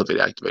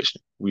 elevated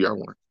activation. We are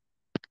one.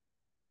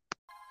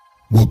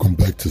 Welcome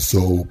back to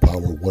Soul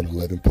Power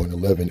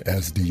 111.11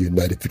 as the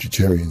United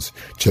Futuritarians.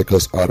 Check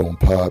us out on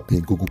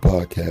Podbean, Google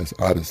Podcasts,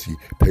 Odyssey,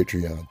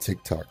 Patreon,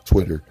 TikTok,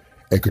 Twitter,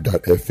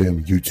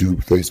 Anchor.fm,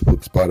 YouTube,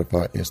 Facebook,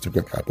 Spotify,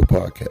 Instagram, Apple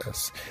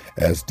Podcasts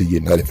as the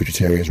United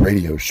Futuritarians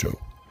radio show,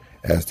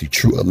 as the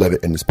true 11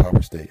 in this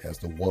power state, as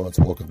the ones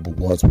walking with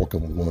ones,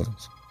 walking with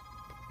ones.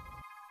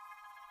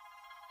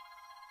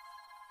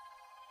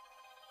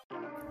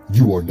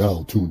 You are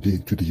now tuned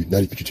in to the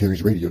United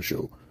Vegetarians Radio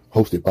Show,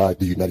 hosted by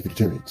the United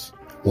Vegetarians.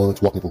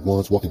 Ones walking for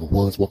ones, walking for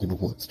ones, walking for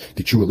ones.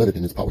 The true element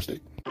in its power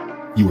state.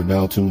 You are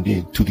now tuned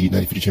in to the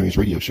United Vegetarians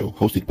Radio Show,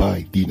 hosted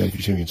by the United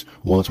Vegetarians.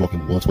 Ones walking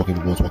for ones, walking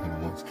for ones, walking for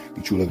ones.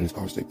 The true element in its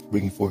power state,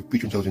 bringing forth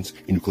future intelligence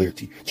and new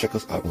clarity. Check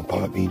us out on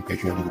Podbean,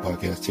 Patreon, Google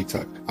Podcasts,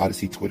 TikTok,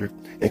 Odyssey, Twitter,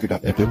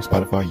 Anchor.fm,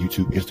 Spotify,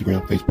 YouTube,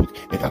 Instagram, Facebook,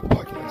 and Apple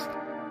Podcasts.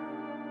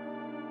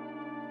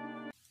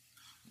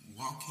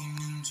 Walking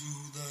into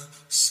the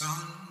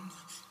sun,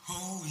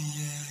 oh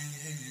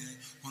yeah,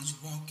 one's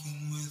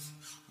walking with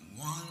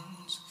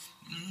ones,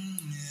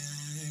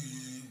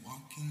 yeah,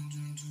 walking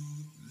into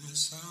the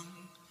sun.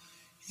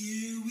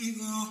 Here we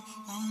go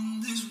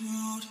on this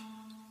road,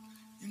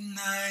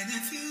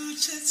 United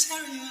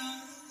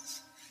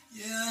Futuritarians,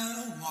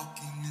 yeah,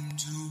 walking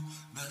into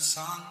the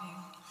sun,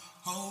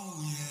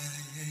 oh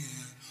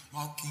yeah,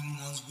 walking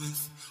ones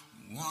with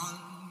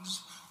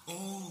ones,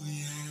 oh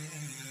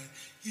yeah,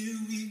 here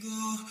we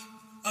go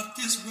up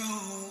this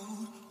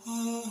road,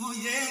 oh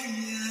yeah,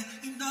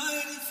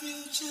 United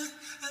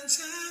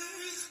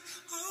Futuritarians,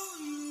 oh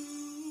you,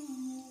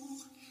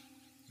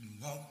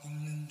 walking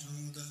into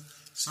the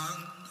sun,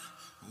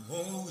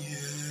 oh yeah.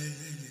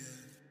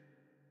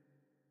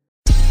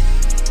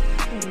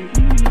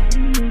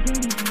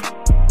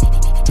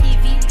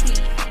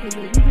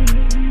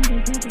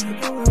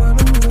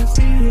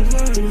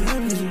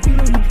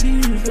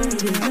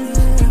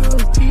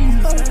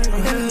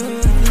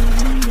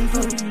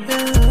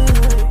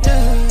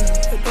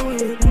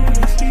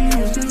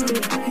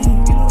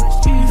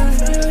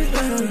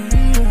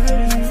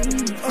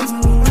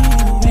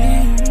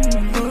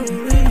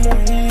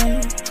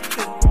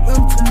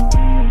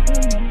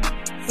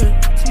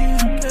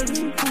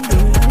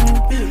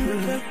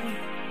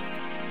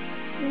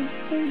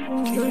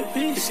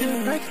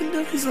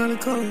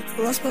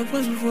 Lost my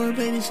voice before I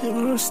made this shit,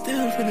 but I'm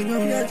still finna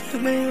go. I just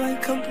made like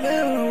a couple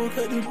hours. I woke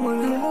up this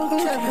morning, I'm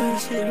okay.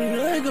 Shit,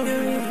 I go.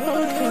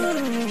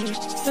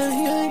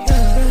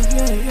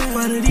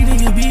 Why did these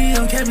niggas be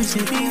on capping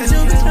shit? Cause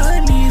your bitch on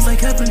her knees like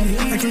happening.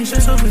 I can't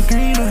stress over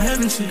green or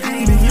having shit.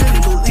 Nigga, you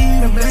can't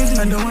believe I'm blazing.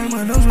 I don't wipe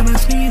my nose when I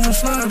sneeze, I'm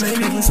flying,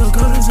 baby. It's so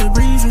cold as a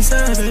breeze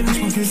inside, baby.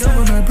 Smoking dope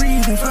when I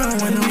breathe and fine.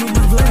 When I'm with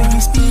my blood, I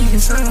can speak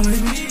and sound,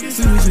 baby.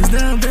 We was just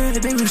down bad,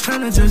 they was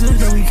tryna judge us.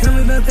 But we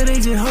coming up and they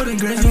just holding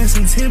grudge. I got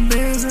some 10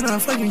 bands and I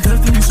fucking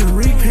cuffed them. Some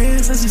Rick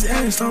pants, I just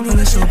asked on me.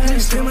 Let's show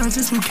bitch, damn, I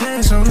just put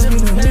cash on. It's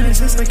been a minute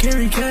since I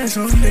carry cash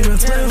on. They got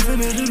 12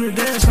 and they do the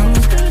dash on.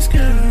 It's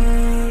good.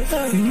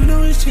 And you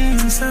know it's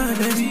cheese inside,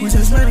 baby. We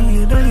just letting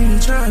you, don't even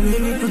try,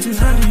 baby. But just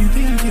how do you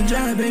think you can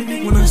drive,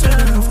 baby? When I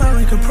started, I fly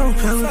like a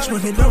propeller.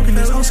 Smoking dope in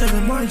this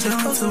 07 March,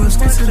 y'all. So I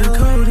stick to the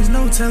code, there's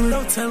no telling.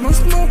 Most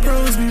of my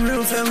pros be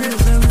real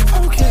fellas.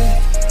 Okay.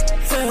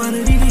 Why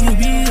did these niggas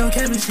be on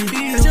capping shit?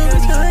 Cause your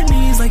bitch on her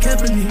knees like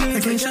happening. I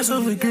can't stress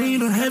over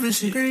green or having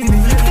shit. And if you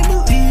can't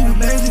believe I'm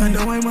blazing, I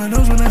don't wipe my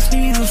nose when I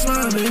sneeze, I'm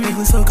flying, baby.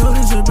 It's so cold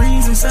as a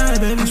breeze inside,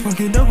 baby.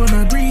 Smoking dope when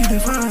I breathe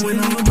and fine. When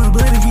I'm with my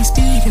blood, he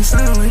speak in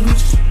sign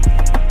language.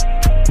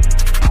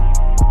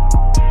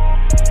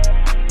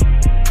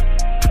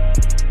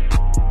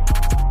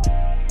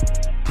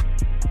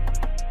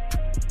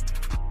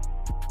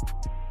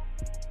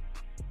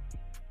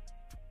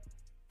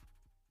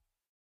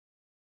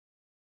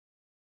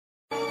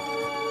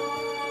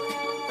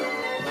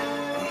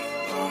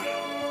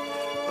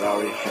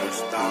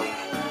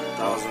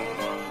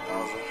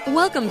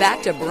 Welcome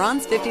back to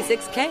Bronze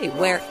 56K,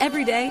 where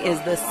every day is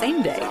the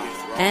same day,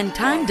 and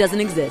time doesn't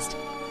exist.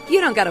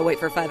 You don't gotta wait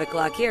for 5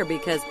 o'clock here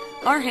because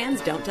our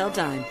hands don't tell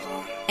time.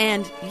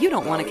 And you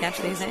don't want to catch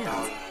these hands.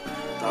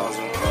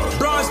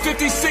 Bronze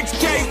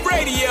 56K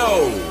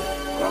Radio!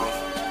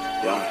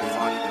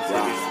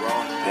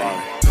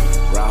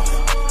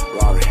 Ralph,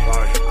 Rory,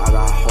 I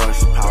got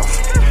horsepower.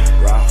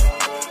 Ralph,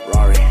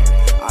 Rory,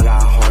 I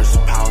got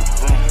horsepower.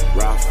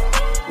 Ralph,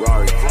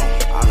 Rory,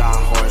 I got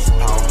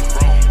horsepower.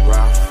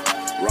 Ralph,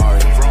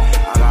 Rory,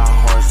 I got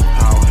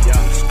horsepower.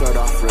 Skirt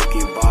off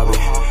Ricky Bobby,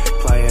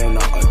 playing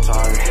on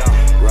Atari.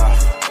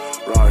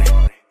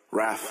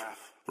 Ralph,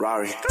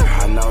 Rory,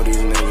 I know these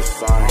niggas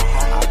sorry.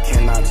 I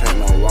cannot take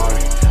no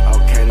worry.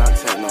 Okay, not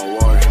take no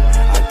worry.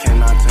 I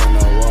cannot take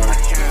no worry.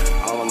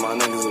 All of my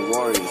niggas are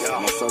warriors.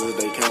 My soldiers,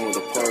 they came with a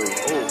party.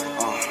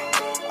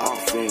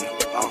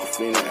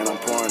 Aquafina, and I'm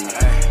pouring it.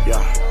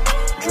 Yeah,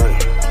 drink,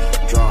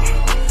 draw,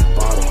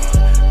 bottle,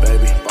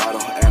 baby,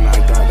 bottle. And I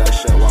got that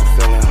shit while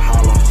feeling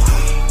hollow.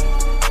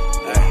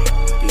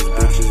 These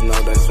bitches know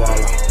they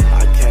swallow.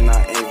 I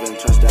cannot even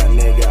trust that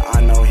nigga. I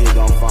know he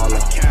gon' follow.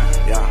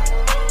 Yeah,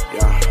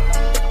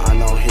 I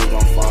know he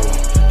gon' follow.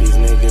 These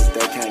niggas,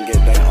 they can't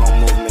get their own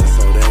movement,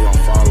 so they gon'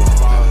 follow.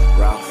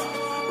 Ralph,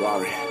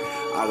 Rory,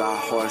 I got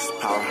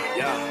horsepower.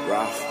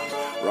 Ralph,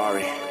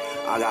 Rory,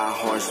 I got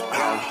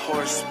horsepower.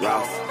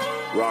 Ralph,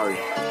 Rory,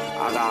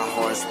 I got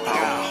horsepower.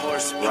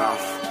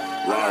 Ralph,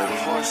 Rory,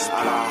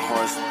 I got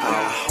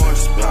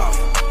horsepower. Ralph,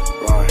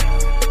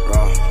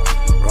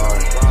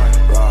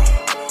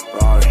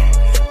 Rory,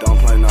 don't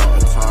play no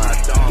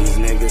Atari. These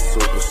niggas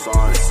super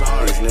sorry.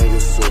 These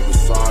niggas super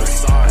sorry.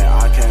 Hey,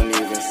 I can't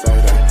even say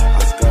that.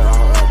 I skirt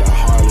out at the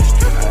hardest.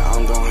 Hey,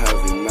 I'm gon'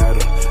 heavy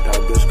metal. That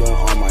bitch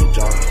gon' on my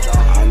jaw.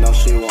 I know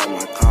she want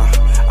my car.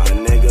 A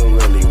nigga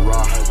really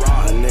raw.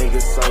 A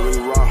nigga say we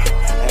raw.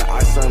 And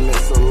I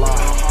submit a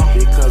lot.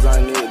 Because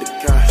I need the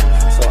cash.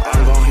 So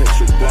I'm gon' hit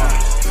you back.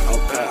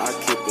 Okay, I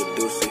keep it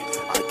deucey.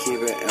 I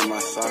keep it in my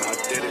sock.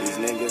 These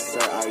niggas say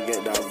I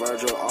get that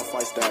Virgil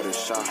off-white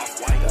status shot.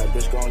 That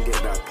bitch gon'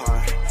 get that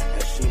pie.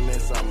 And she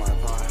miss on my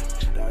pie.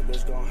 That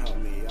bitch gon' help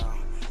me out.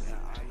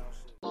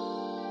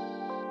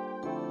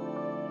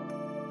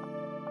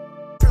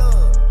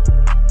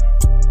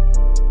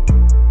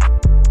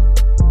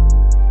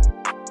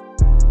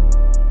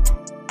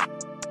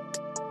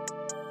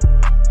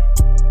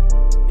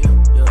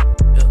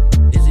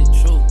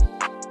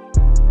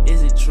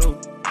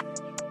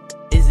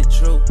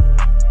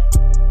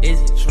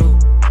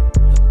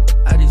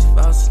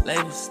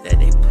 Labels that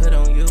they put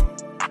on you.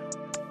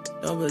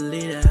 Don't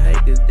believe the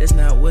hype, cause that's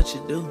not what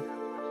you do.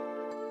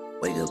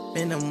 Wake up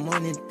in the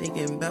morning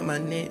thinking about my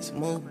next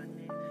move.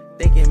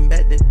 Thinking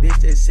about the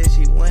bitch that said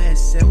she wanna have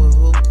sex with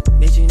who.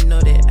 Bitch, you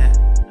know that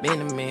I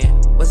been a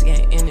man. What's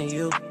getting into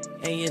you?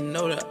 And you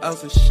know the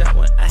officer shot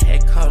when I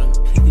had called him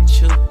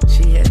Pikachu.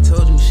 She had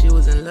told you she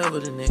was in love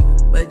with a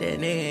nigga, but that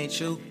nigga ain't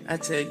you. I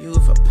tell you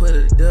if I put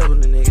a double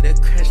the nigga,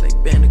 that crash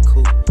like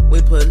Bandicoot.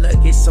 We put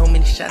luck, get so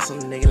many shots on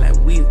the nigga like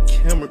we a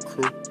camera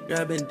crew. Girl,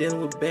 I been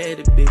dealing with bad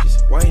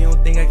bitches. Why you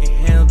don't think I can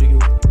handle you?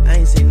 I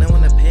ain't say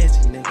nothing when I pass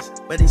these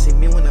niggas, but they say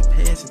me when I'm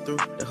passing through.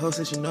 The hoe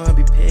says you know I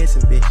be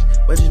passing, bitch,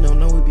 but you don't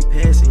know we be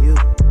passing you.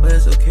 But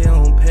it's okay, I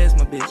don't pass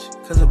my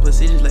bitch, cause her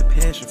pussy just like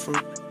passion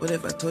fruit. What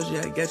if I told you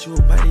I got you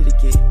a body to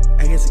get?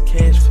 I get some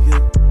cash for you.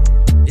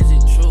 Is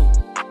it true?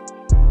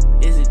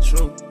 Is it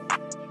true?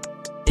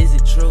 Is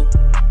it true?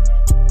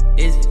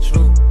 Is it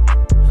true?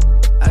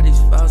 All these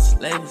false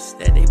labels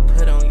that they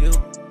put on you.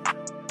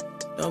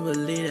 Don't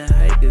believe the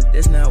hype, cause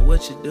that's not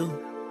what you do.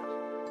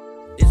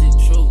 Is it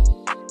true?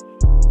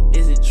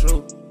 Is it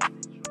true?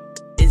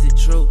 Is it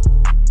true?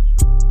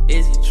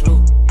 Is it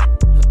true?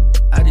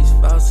 All these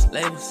false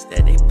labels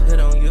that they put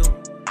on you.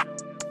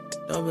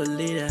 Don't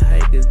believe the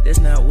hype, cause that's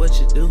not what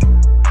you do.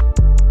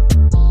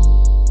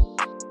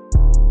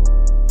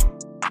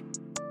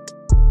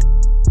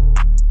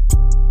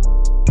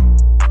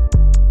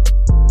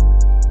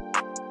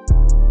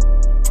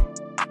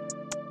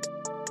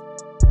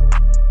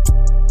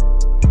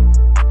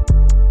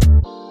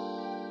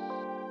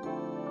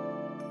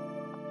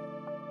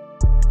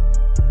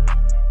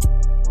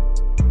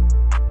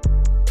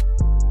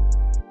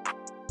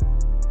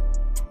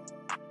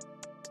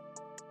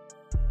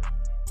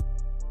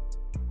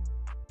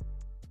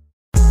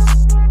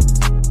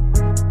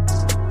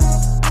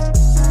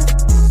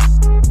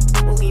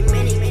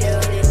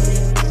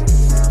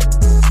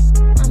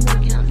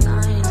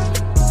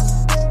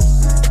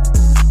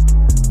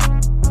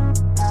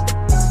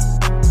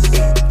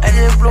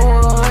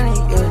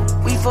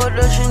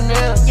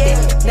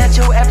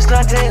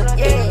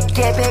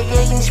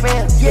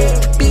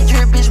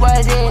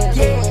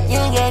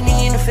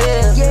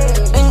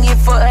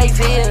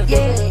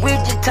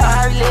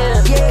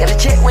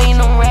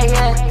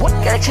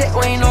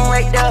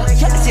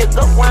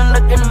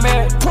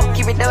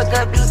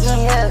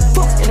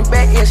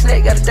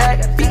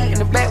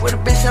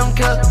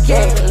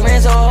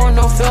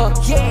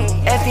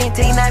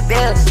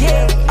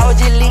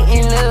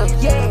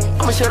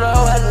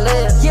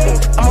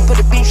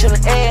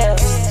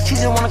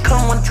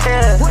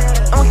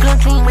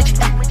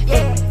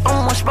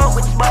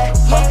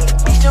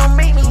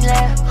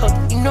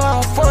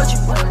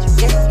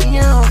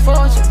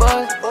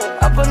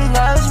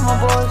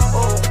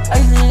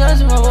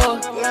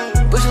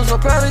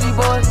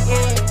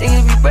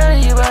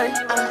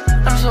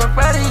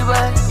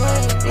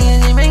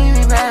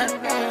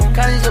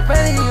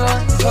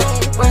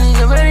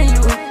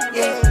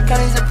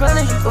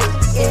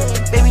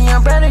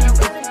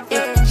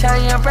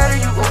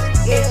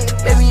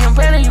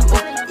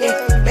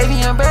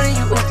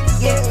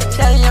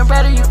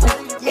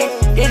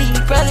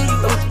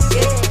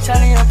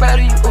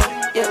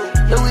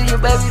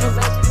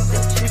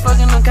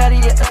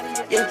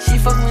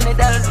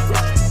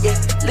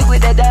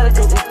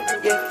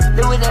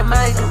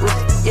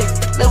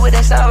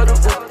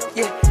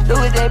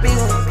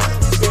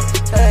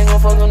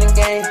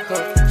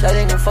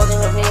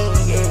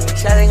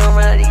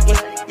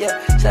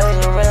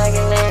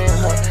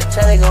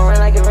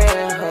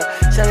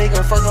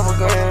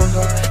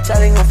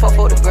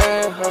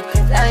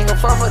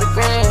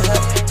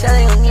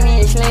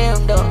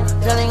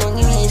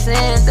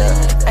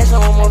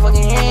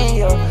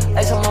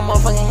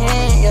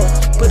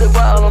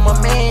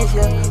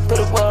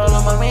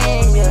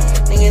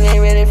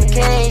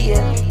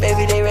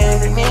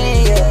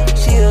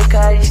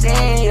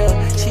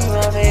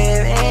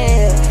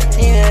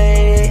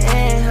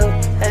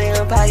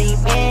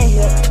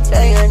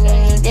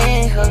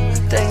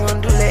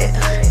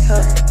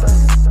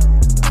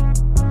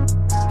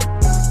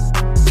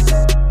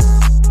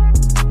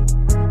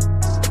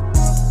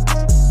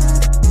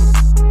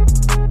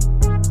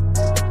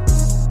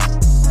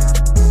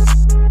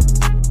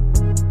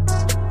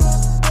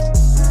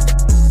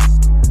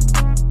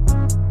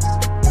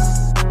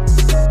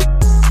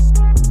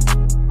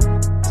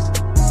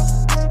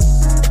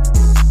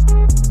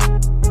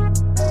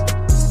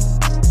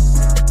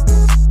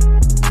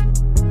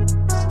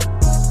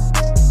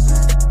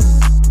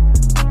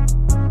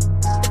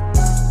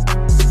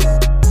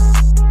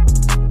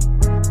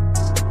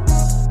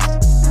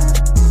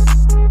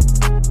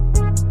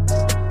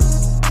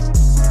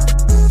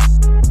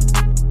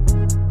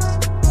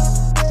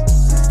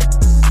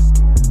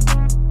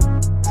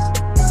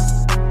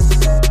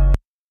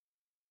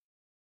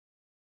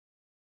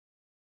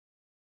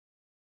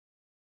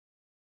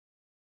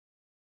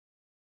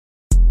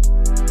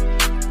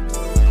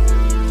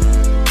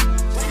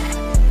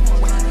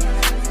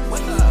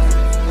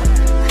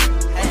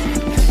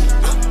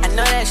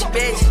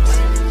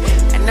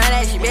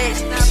 bitch.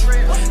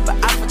 But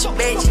I put your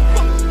bitch.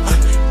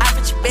 I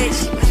put your bitch.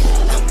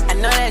 I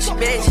know that she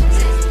bitch.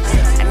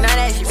 I know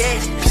that she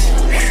bitch.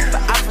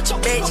 But I put your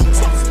bitch.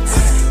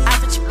 I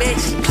put your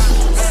bitch.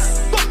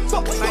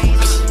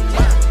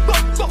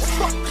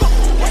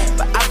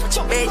 But I put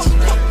your bitch.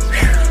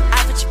 I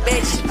put your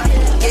bitch.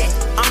 Yeah,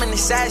 I'm in the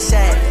side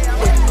side.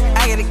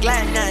 I get a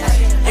glide now.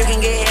 You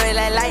can get hit with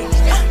that light.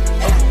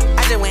 I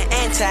just went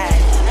anti.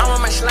 I'm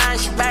on my slime,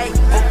 she bite.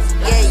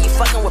 Yeah, you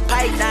fucking with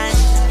pipeline.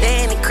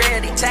 They in the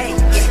crib, they tight.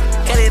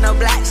 Cut it no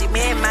block, she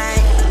been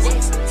mine.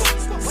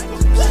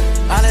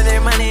 All of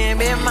their money ain't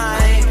been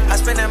mine. I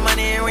spend that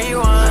money in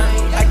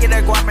rewind. I get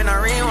that guap and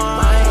I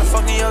rewind.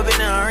 Fucking your bitch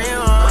and I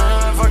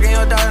rewind. Fucking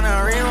your dog and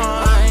I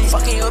rewind.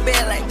 Fucking your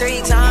bitch like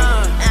 3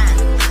 times.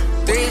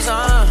 3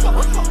 times.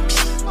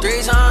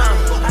 3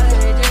 times.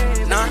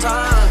 9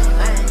 times.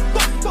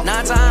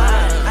 9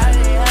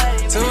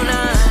 times. 2 9.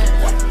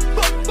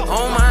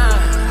 Oh my.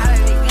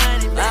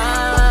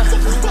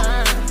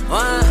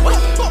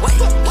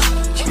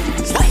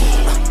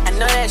 I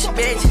know that she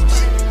bitch.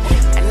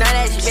 I know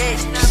that she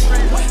bitch.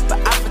 But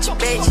I put your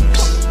bitch.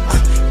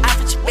 I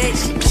put your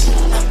bitch.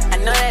 I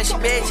know that she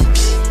bitch.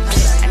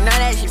 I know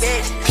that she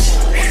bitch.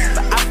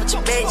 But I put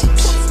your bitch.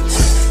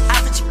 I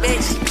put your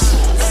bitch.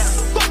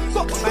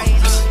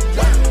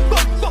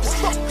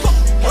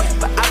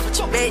 But I put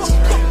your bitch.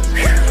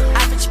 I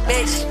put your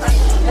bitch.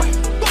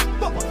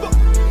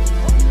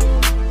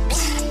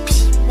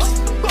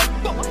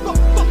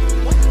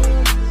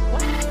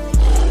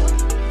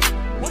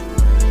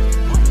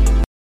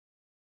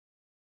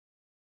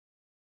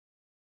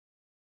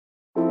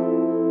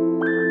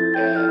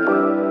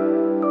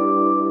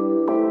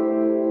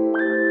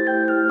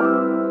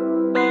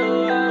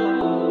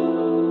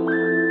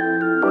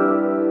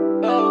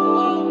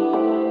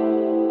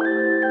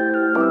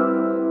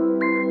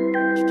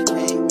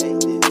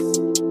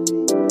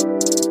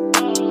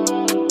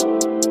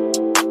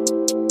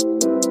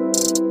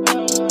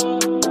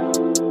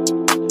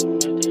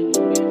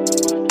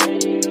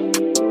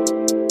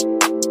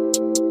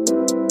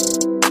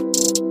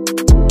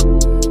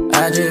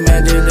 I just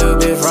met this little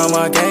bitch from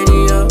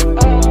Arcadia.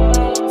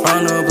 From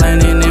the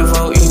planet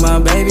info, eat my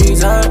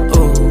babies up.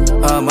 Ooh,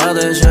 her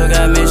mother sure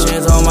got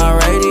missions on my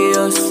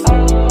radius.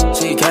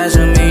 She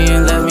cashing me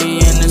and left me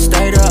in the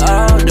state of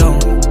all doom.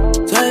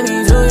 Take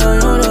me to your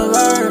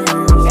universe.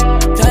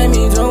 Take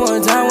me to a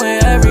time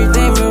where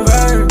everything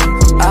reversed.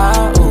 I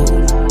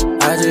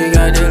just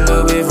got this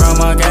little bitch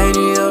from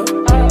Arcadia.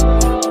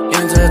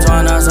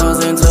 Intertwine our souls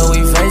until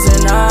we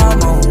facing our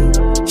moon.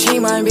 She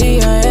might be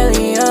an alien.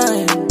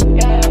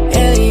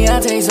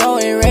 Take so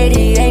it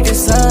radiate the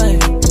sun.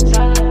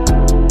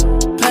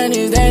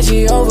 Planets that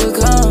she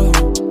overcome.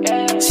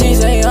 She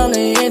say I'm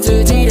the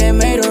entity that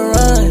made her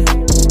run.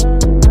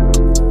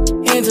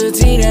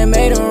 Entity that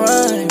made her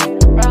run.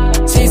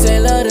 She say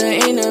love the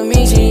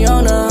enemy, she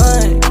on the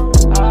hunt.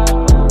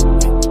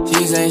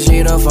 She say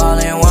she the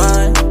fallen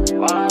one.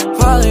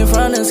 Falling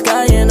from the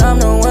sky and I'm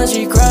the one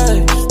she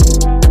crushed.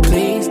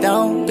 Please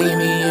don't leave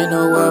me in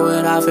the world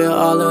where I feel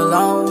all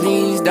alone.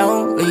 Please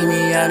don't leave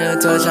me out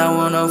of touch, I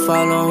wanna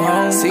follow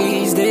home.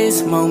 Seize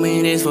this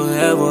moment, it's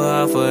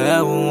forever, I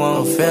forever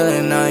want. A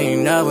feeling now you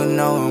never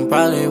know, and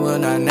probably will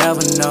not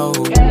never know.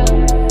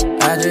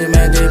 I just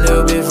met this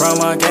little bitch from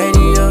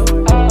Arcadia.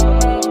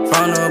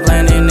 From the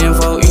planet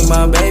info, eat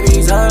my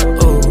babies up.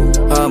 Ooh,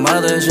 her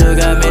mother sure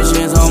got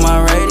missions on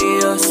my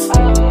radius.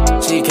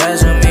 She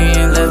cashing me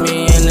and left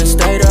me in the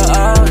state of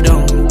all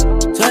doom.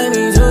 Take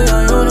me to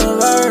your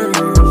universe.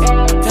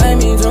 Take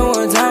me to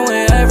a time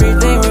where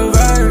everything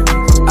reversed.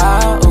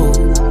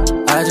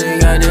 I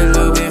just got this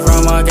little bit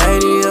from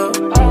Arcadia.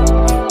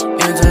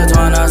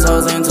 Intertwine our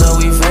souls until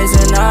we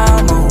facing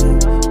our moon.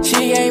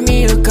 She gave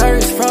me a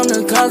curse from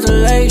the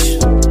constellation.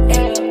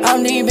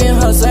 I'm deep in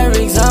her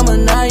cervix, I'm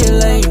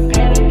annihilating.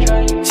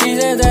 She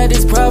said that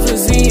this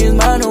prophecy is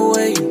mine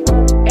away.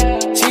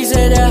 She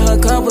said that her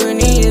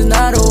company is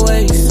not a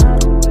waste.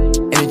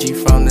 Energy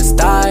from the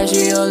stars,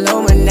 she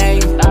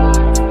illuminate.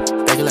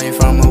 Speculate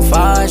from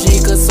afar, she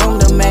consume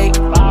the mate.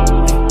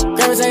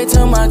 Gravitate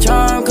to my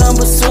charm, come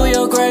pursue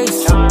your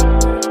grace.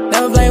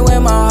 Never play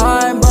with my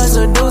heart, but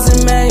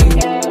seducing me.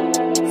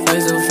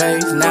 Face to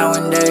face,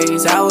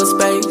 nowadays, our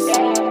space.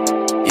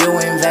 You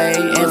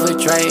invade,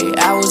 infiltrate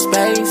our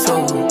space.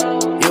 Ooh,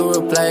 you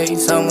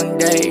replace someone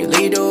day,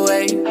 lead the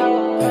way.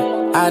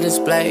 I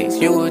displace,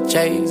 you will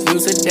chase, you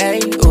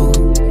sedate. Ooh,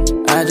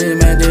 I just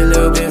met this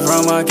little bitch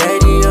from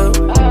Arcadia.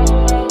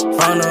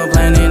 From the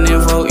planet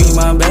info, eat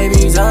my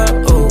babies up.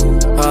 Ooh,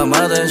 her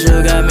mother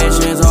sure got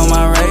missions on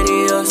my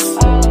radius.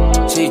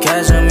 She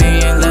cashing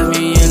me and left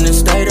me in the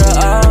state of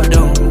all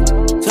doom.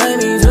 Take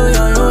me to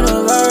your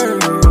universe.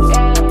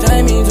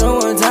 Take me to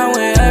a time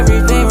where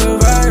everything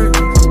reversed.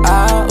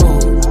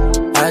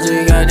 I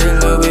just got this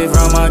little bit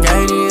from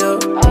Arcadia.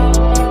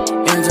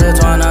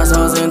 Intertwine our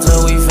souls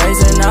until we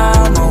facing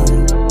our moon.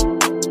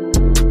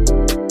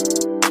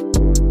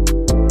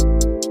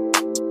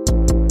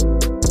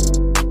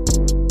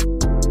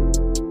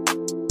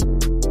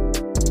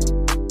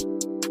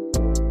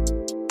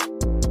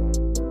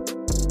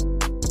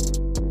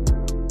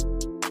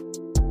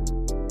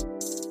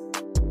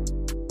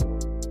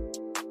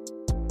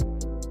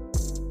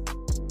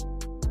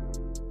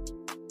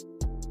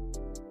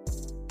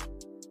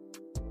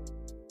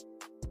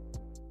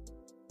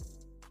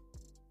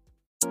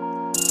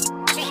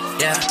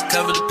 Yeah,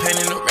 cover the pain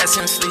and the rest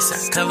in the fleece.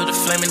 I cover the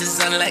flame and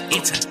design it like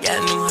Eton.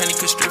 Yeah, new honey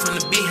cut straight from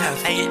the beehive.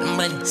 I get the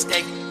money,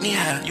 stack me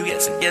high. You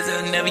get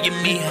together, I'll never get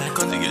me high.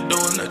 Come to your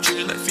door and I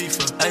treat you like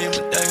FIFA. I am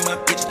a dog, my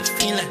bitch the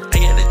feeling. I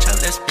got a chop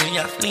that's spin,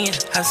 y'all fleeing.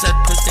 Outside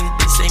pussy,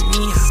 this ain't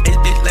me.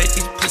 It's bitch like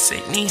this pussy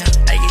ain't me.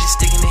 I get it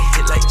sticking and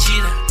hit like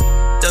cheetah.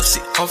 Dub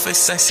see on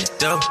face, I see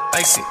dope.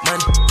 I see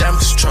money,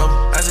 diamonds trouble.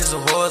 I see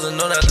some whores, I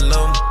know not to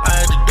love me. I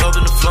had the dope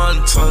in the floor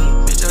and the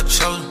tunnel. Bitch, I'm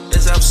chosen,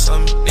 it's out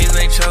some. Niggas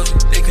ain't chosen,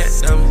 they can't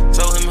dumb me.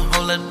 Told him a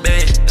whole lot of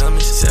bad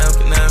dummies. Said I'm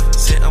conniving,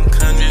 said I'm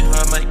conjuring.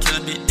 I might kill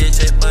a bitch,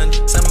 DJ Bundy.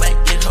 Somebody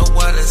get her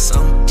water or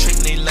something. Treat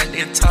me like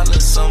they a toddler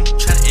or something.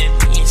 Try to end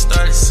me and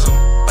started something.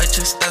 White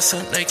just start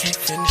something they can't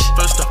finish.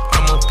 First off,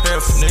 I'm on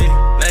paraphernalia.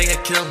 Now they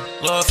got killed me,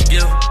 Lord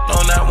forgive me.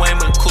 Long not Wayne,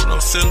 but a cool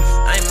no ceiling.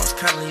 I ain't most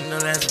common, you know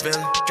that's a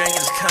villain. Drinking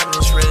is common,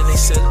 it's ready, they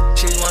sell it.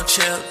 She want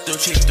chill, do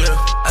cheap thrill.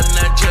 I do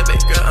not jab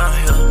it, girl, I'm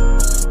here.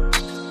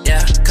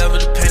 Yeah, cover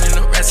the pain and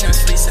the rest in the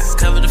fleece. I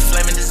cover the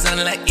flame and design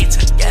it like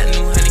Eton. Got a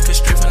new honey cut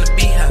straight from the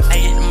beehive. I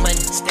get the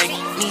money, stack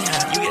me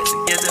high. You get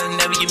together, I'll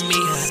never get me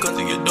high. Come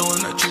through your door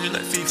and I treat you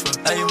like FIFA.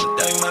 I am a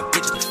dog, my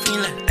bitch the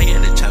feeling. I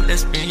got a chop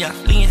that's spin, y'all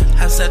fleeing.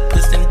 Outside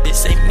pussy, and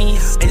bitch ain't me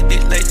high. It's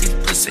bitch like this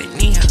pussy ain't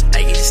me high.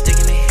 I get it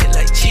sticking and hit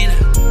like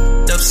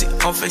cheetah. Dub see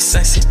on face,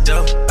 I see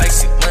dope. I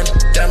see money,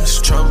 diamonds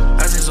trouble.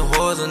 I see some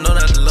whores, I know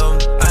not to love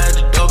me. I had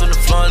the dope in the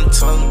floor and the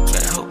tunnel. Try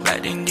to hope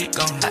back, then get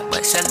gone. Hot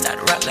boy selling out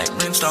the rock like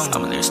brimstone.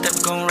 I'm a little step,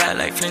 gon' ride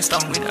like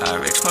Flintstone. We the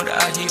RX, smoke the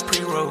IG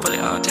pre-roll. Pull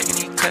it on, taking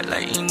it cut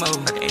like emo.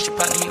 I ain't your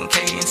partner, you don't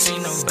K and C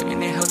no. Fucking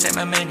that hoe, take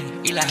my money.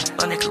 Eli,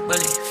 oh nigga,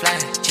 bullet, fly,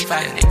 G5.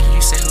 Nigga,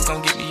 you say who gon'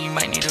 get me, you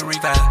might need a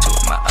revive. Two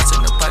of my aunts in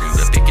the party,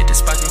 real big, get the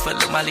sparky.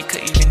 But look, Molly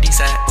could even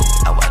decide.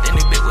 Ooh, I walked in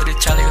the bit with a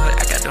Charlie hood.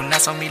 I got them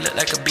knots on me, look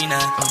like a B9.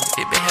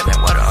 It been having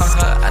water on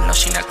her. I know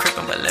she not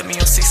crippin', but let me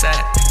on 6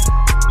 side.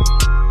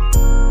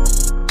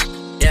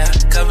 Yeah,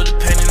 cover the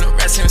pain and the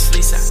rest in the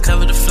fleece. I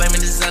cover the flame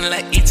and design it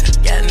like Eton.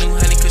 Got a new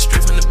honey cut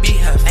straight from the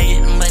beehive. I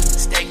get the money,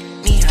 stack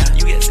me high.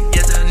 You get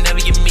together, I'll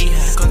never get me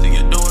high. Come through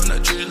your door and I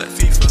treat you like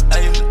FIFA.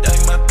 I am a dog,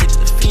 my bitch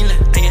the feeling.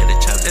 I got a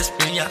chop that's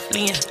spin, y'all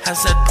fleeing.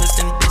 Outside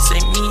pussy, and bitch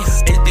ain't me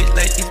high. It's bitch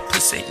like this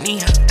pussy ain't me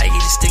high. I get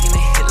it sticking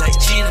and hit like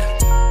cheetah.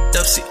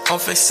 Dub see on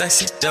face, I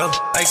see dope.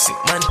 I see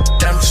money,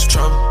 diamonds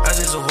trouble. I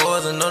see some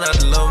whores, I know not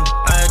to love me.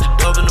 I had the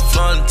dope in the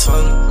floor and the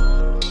tunnel.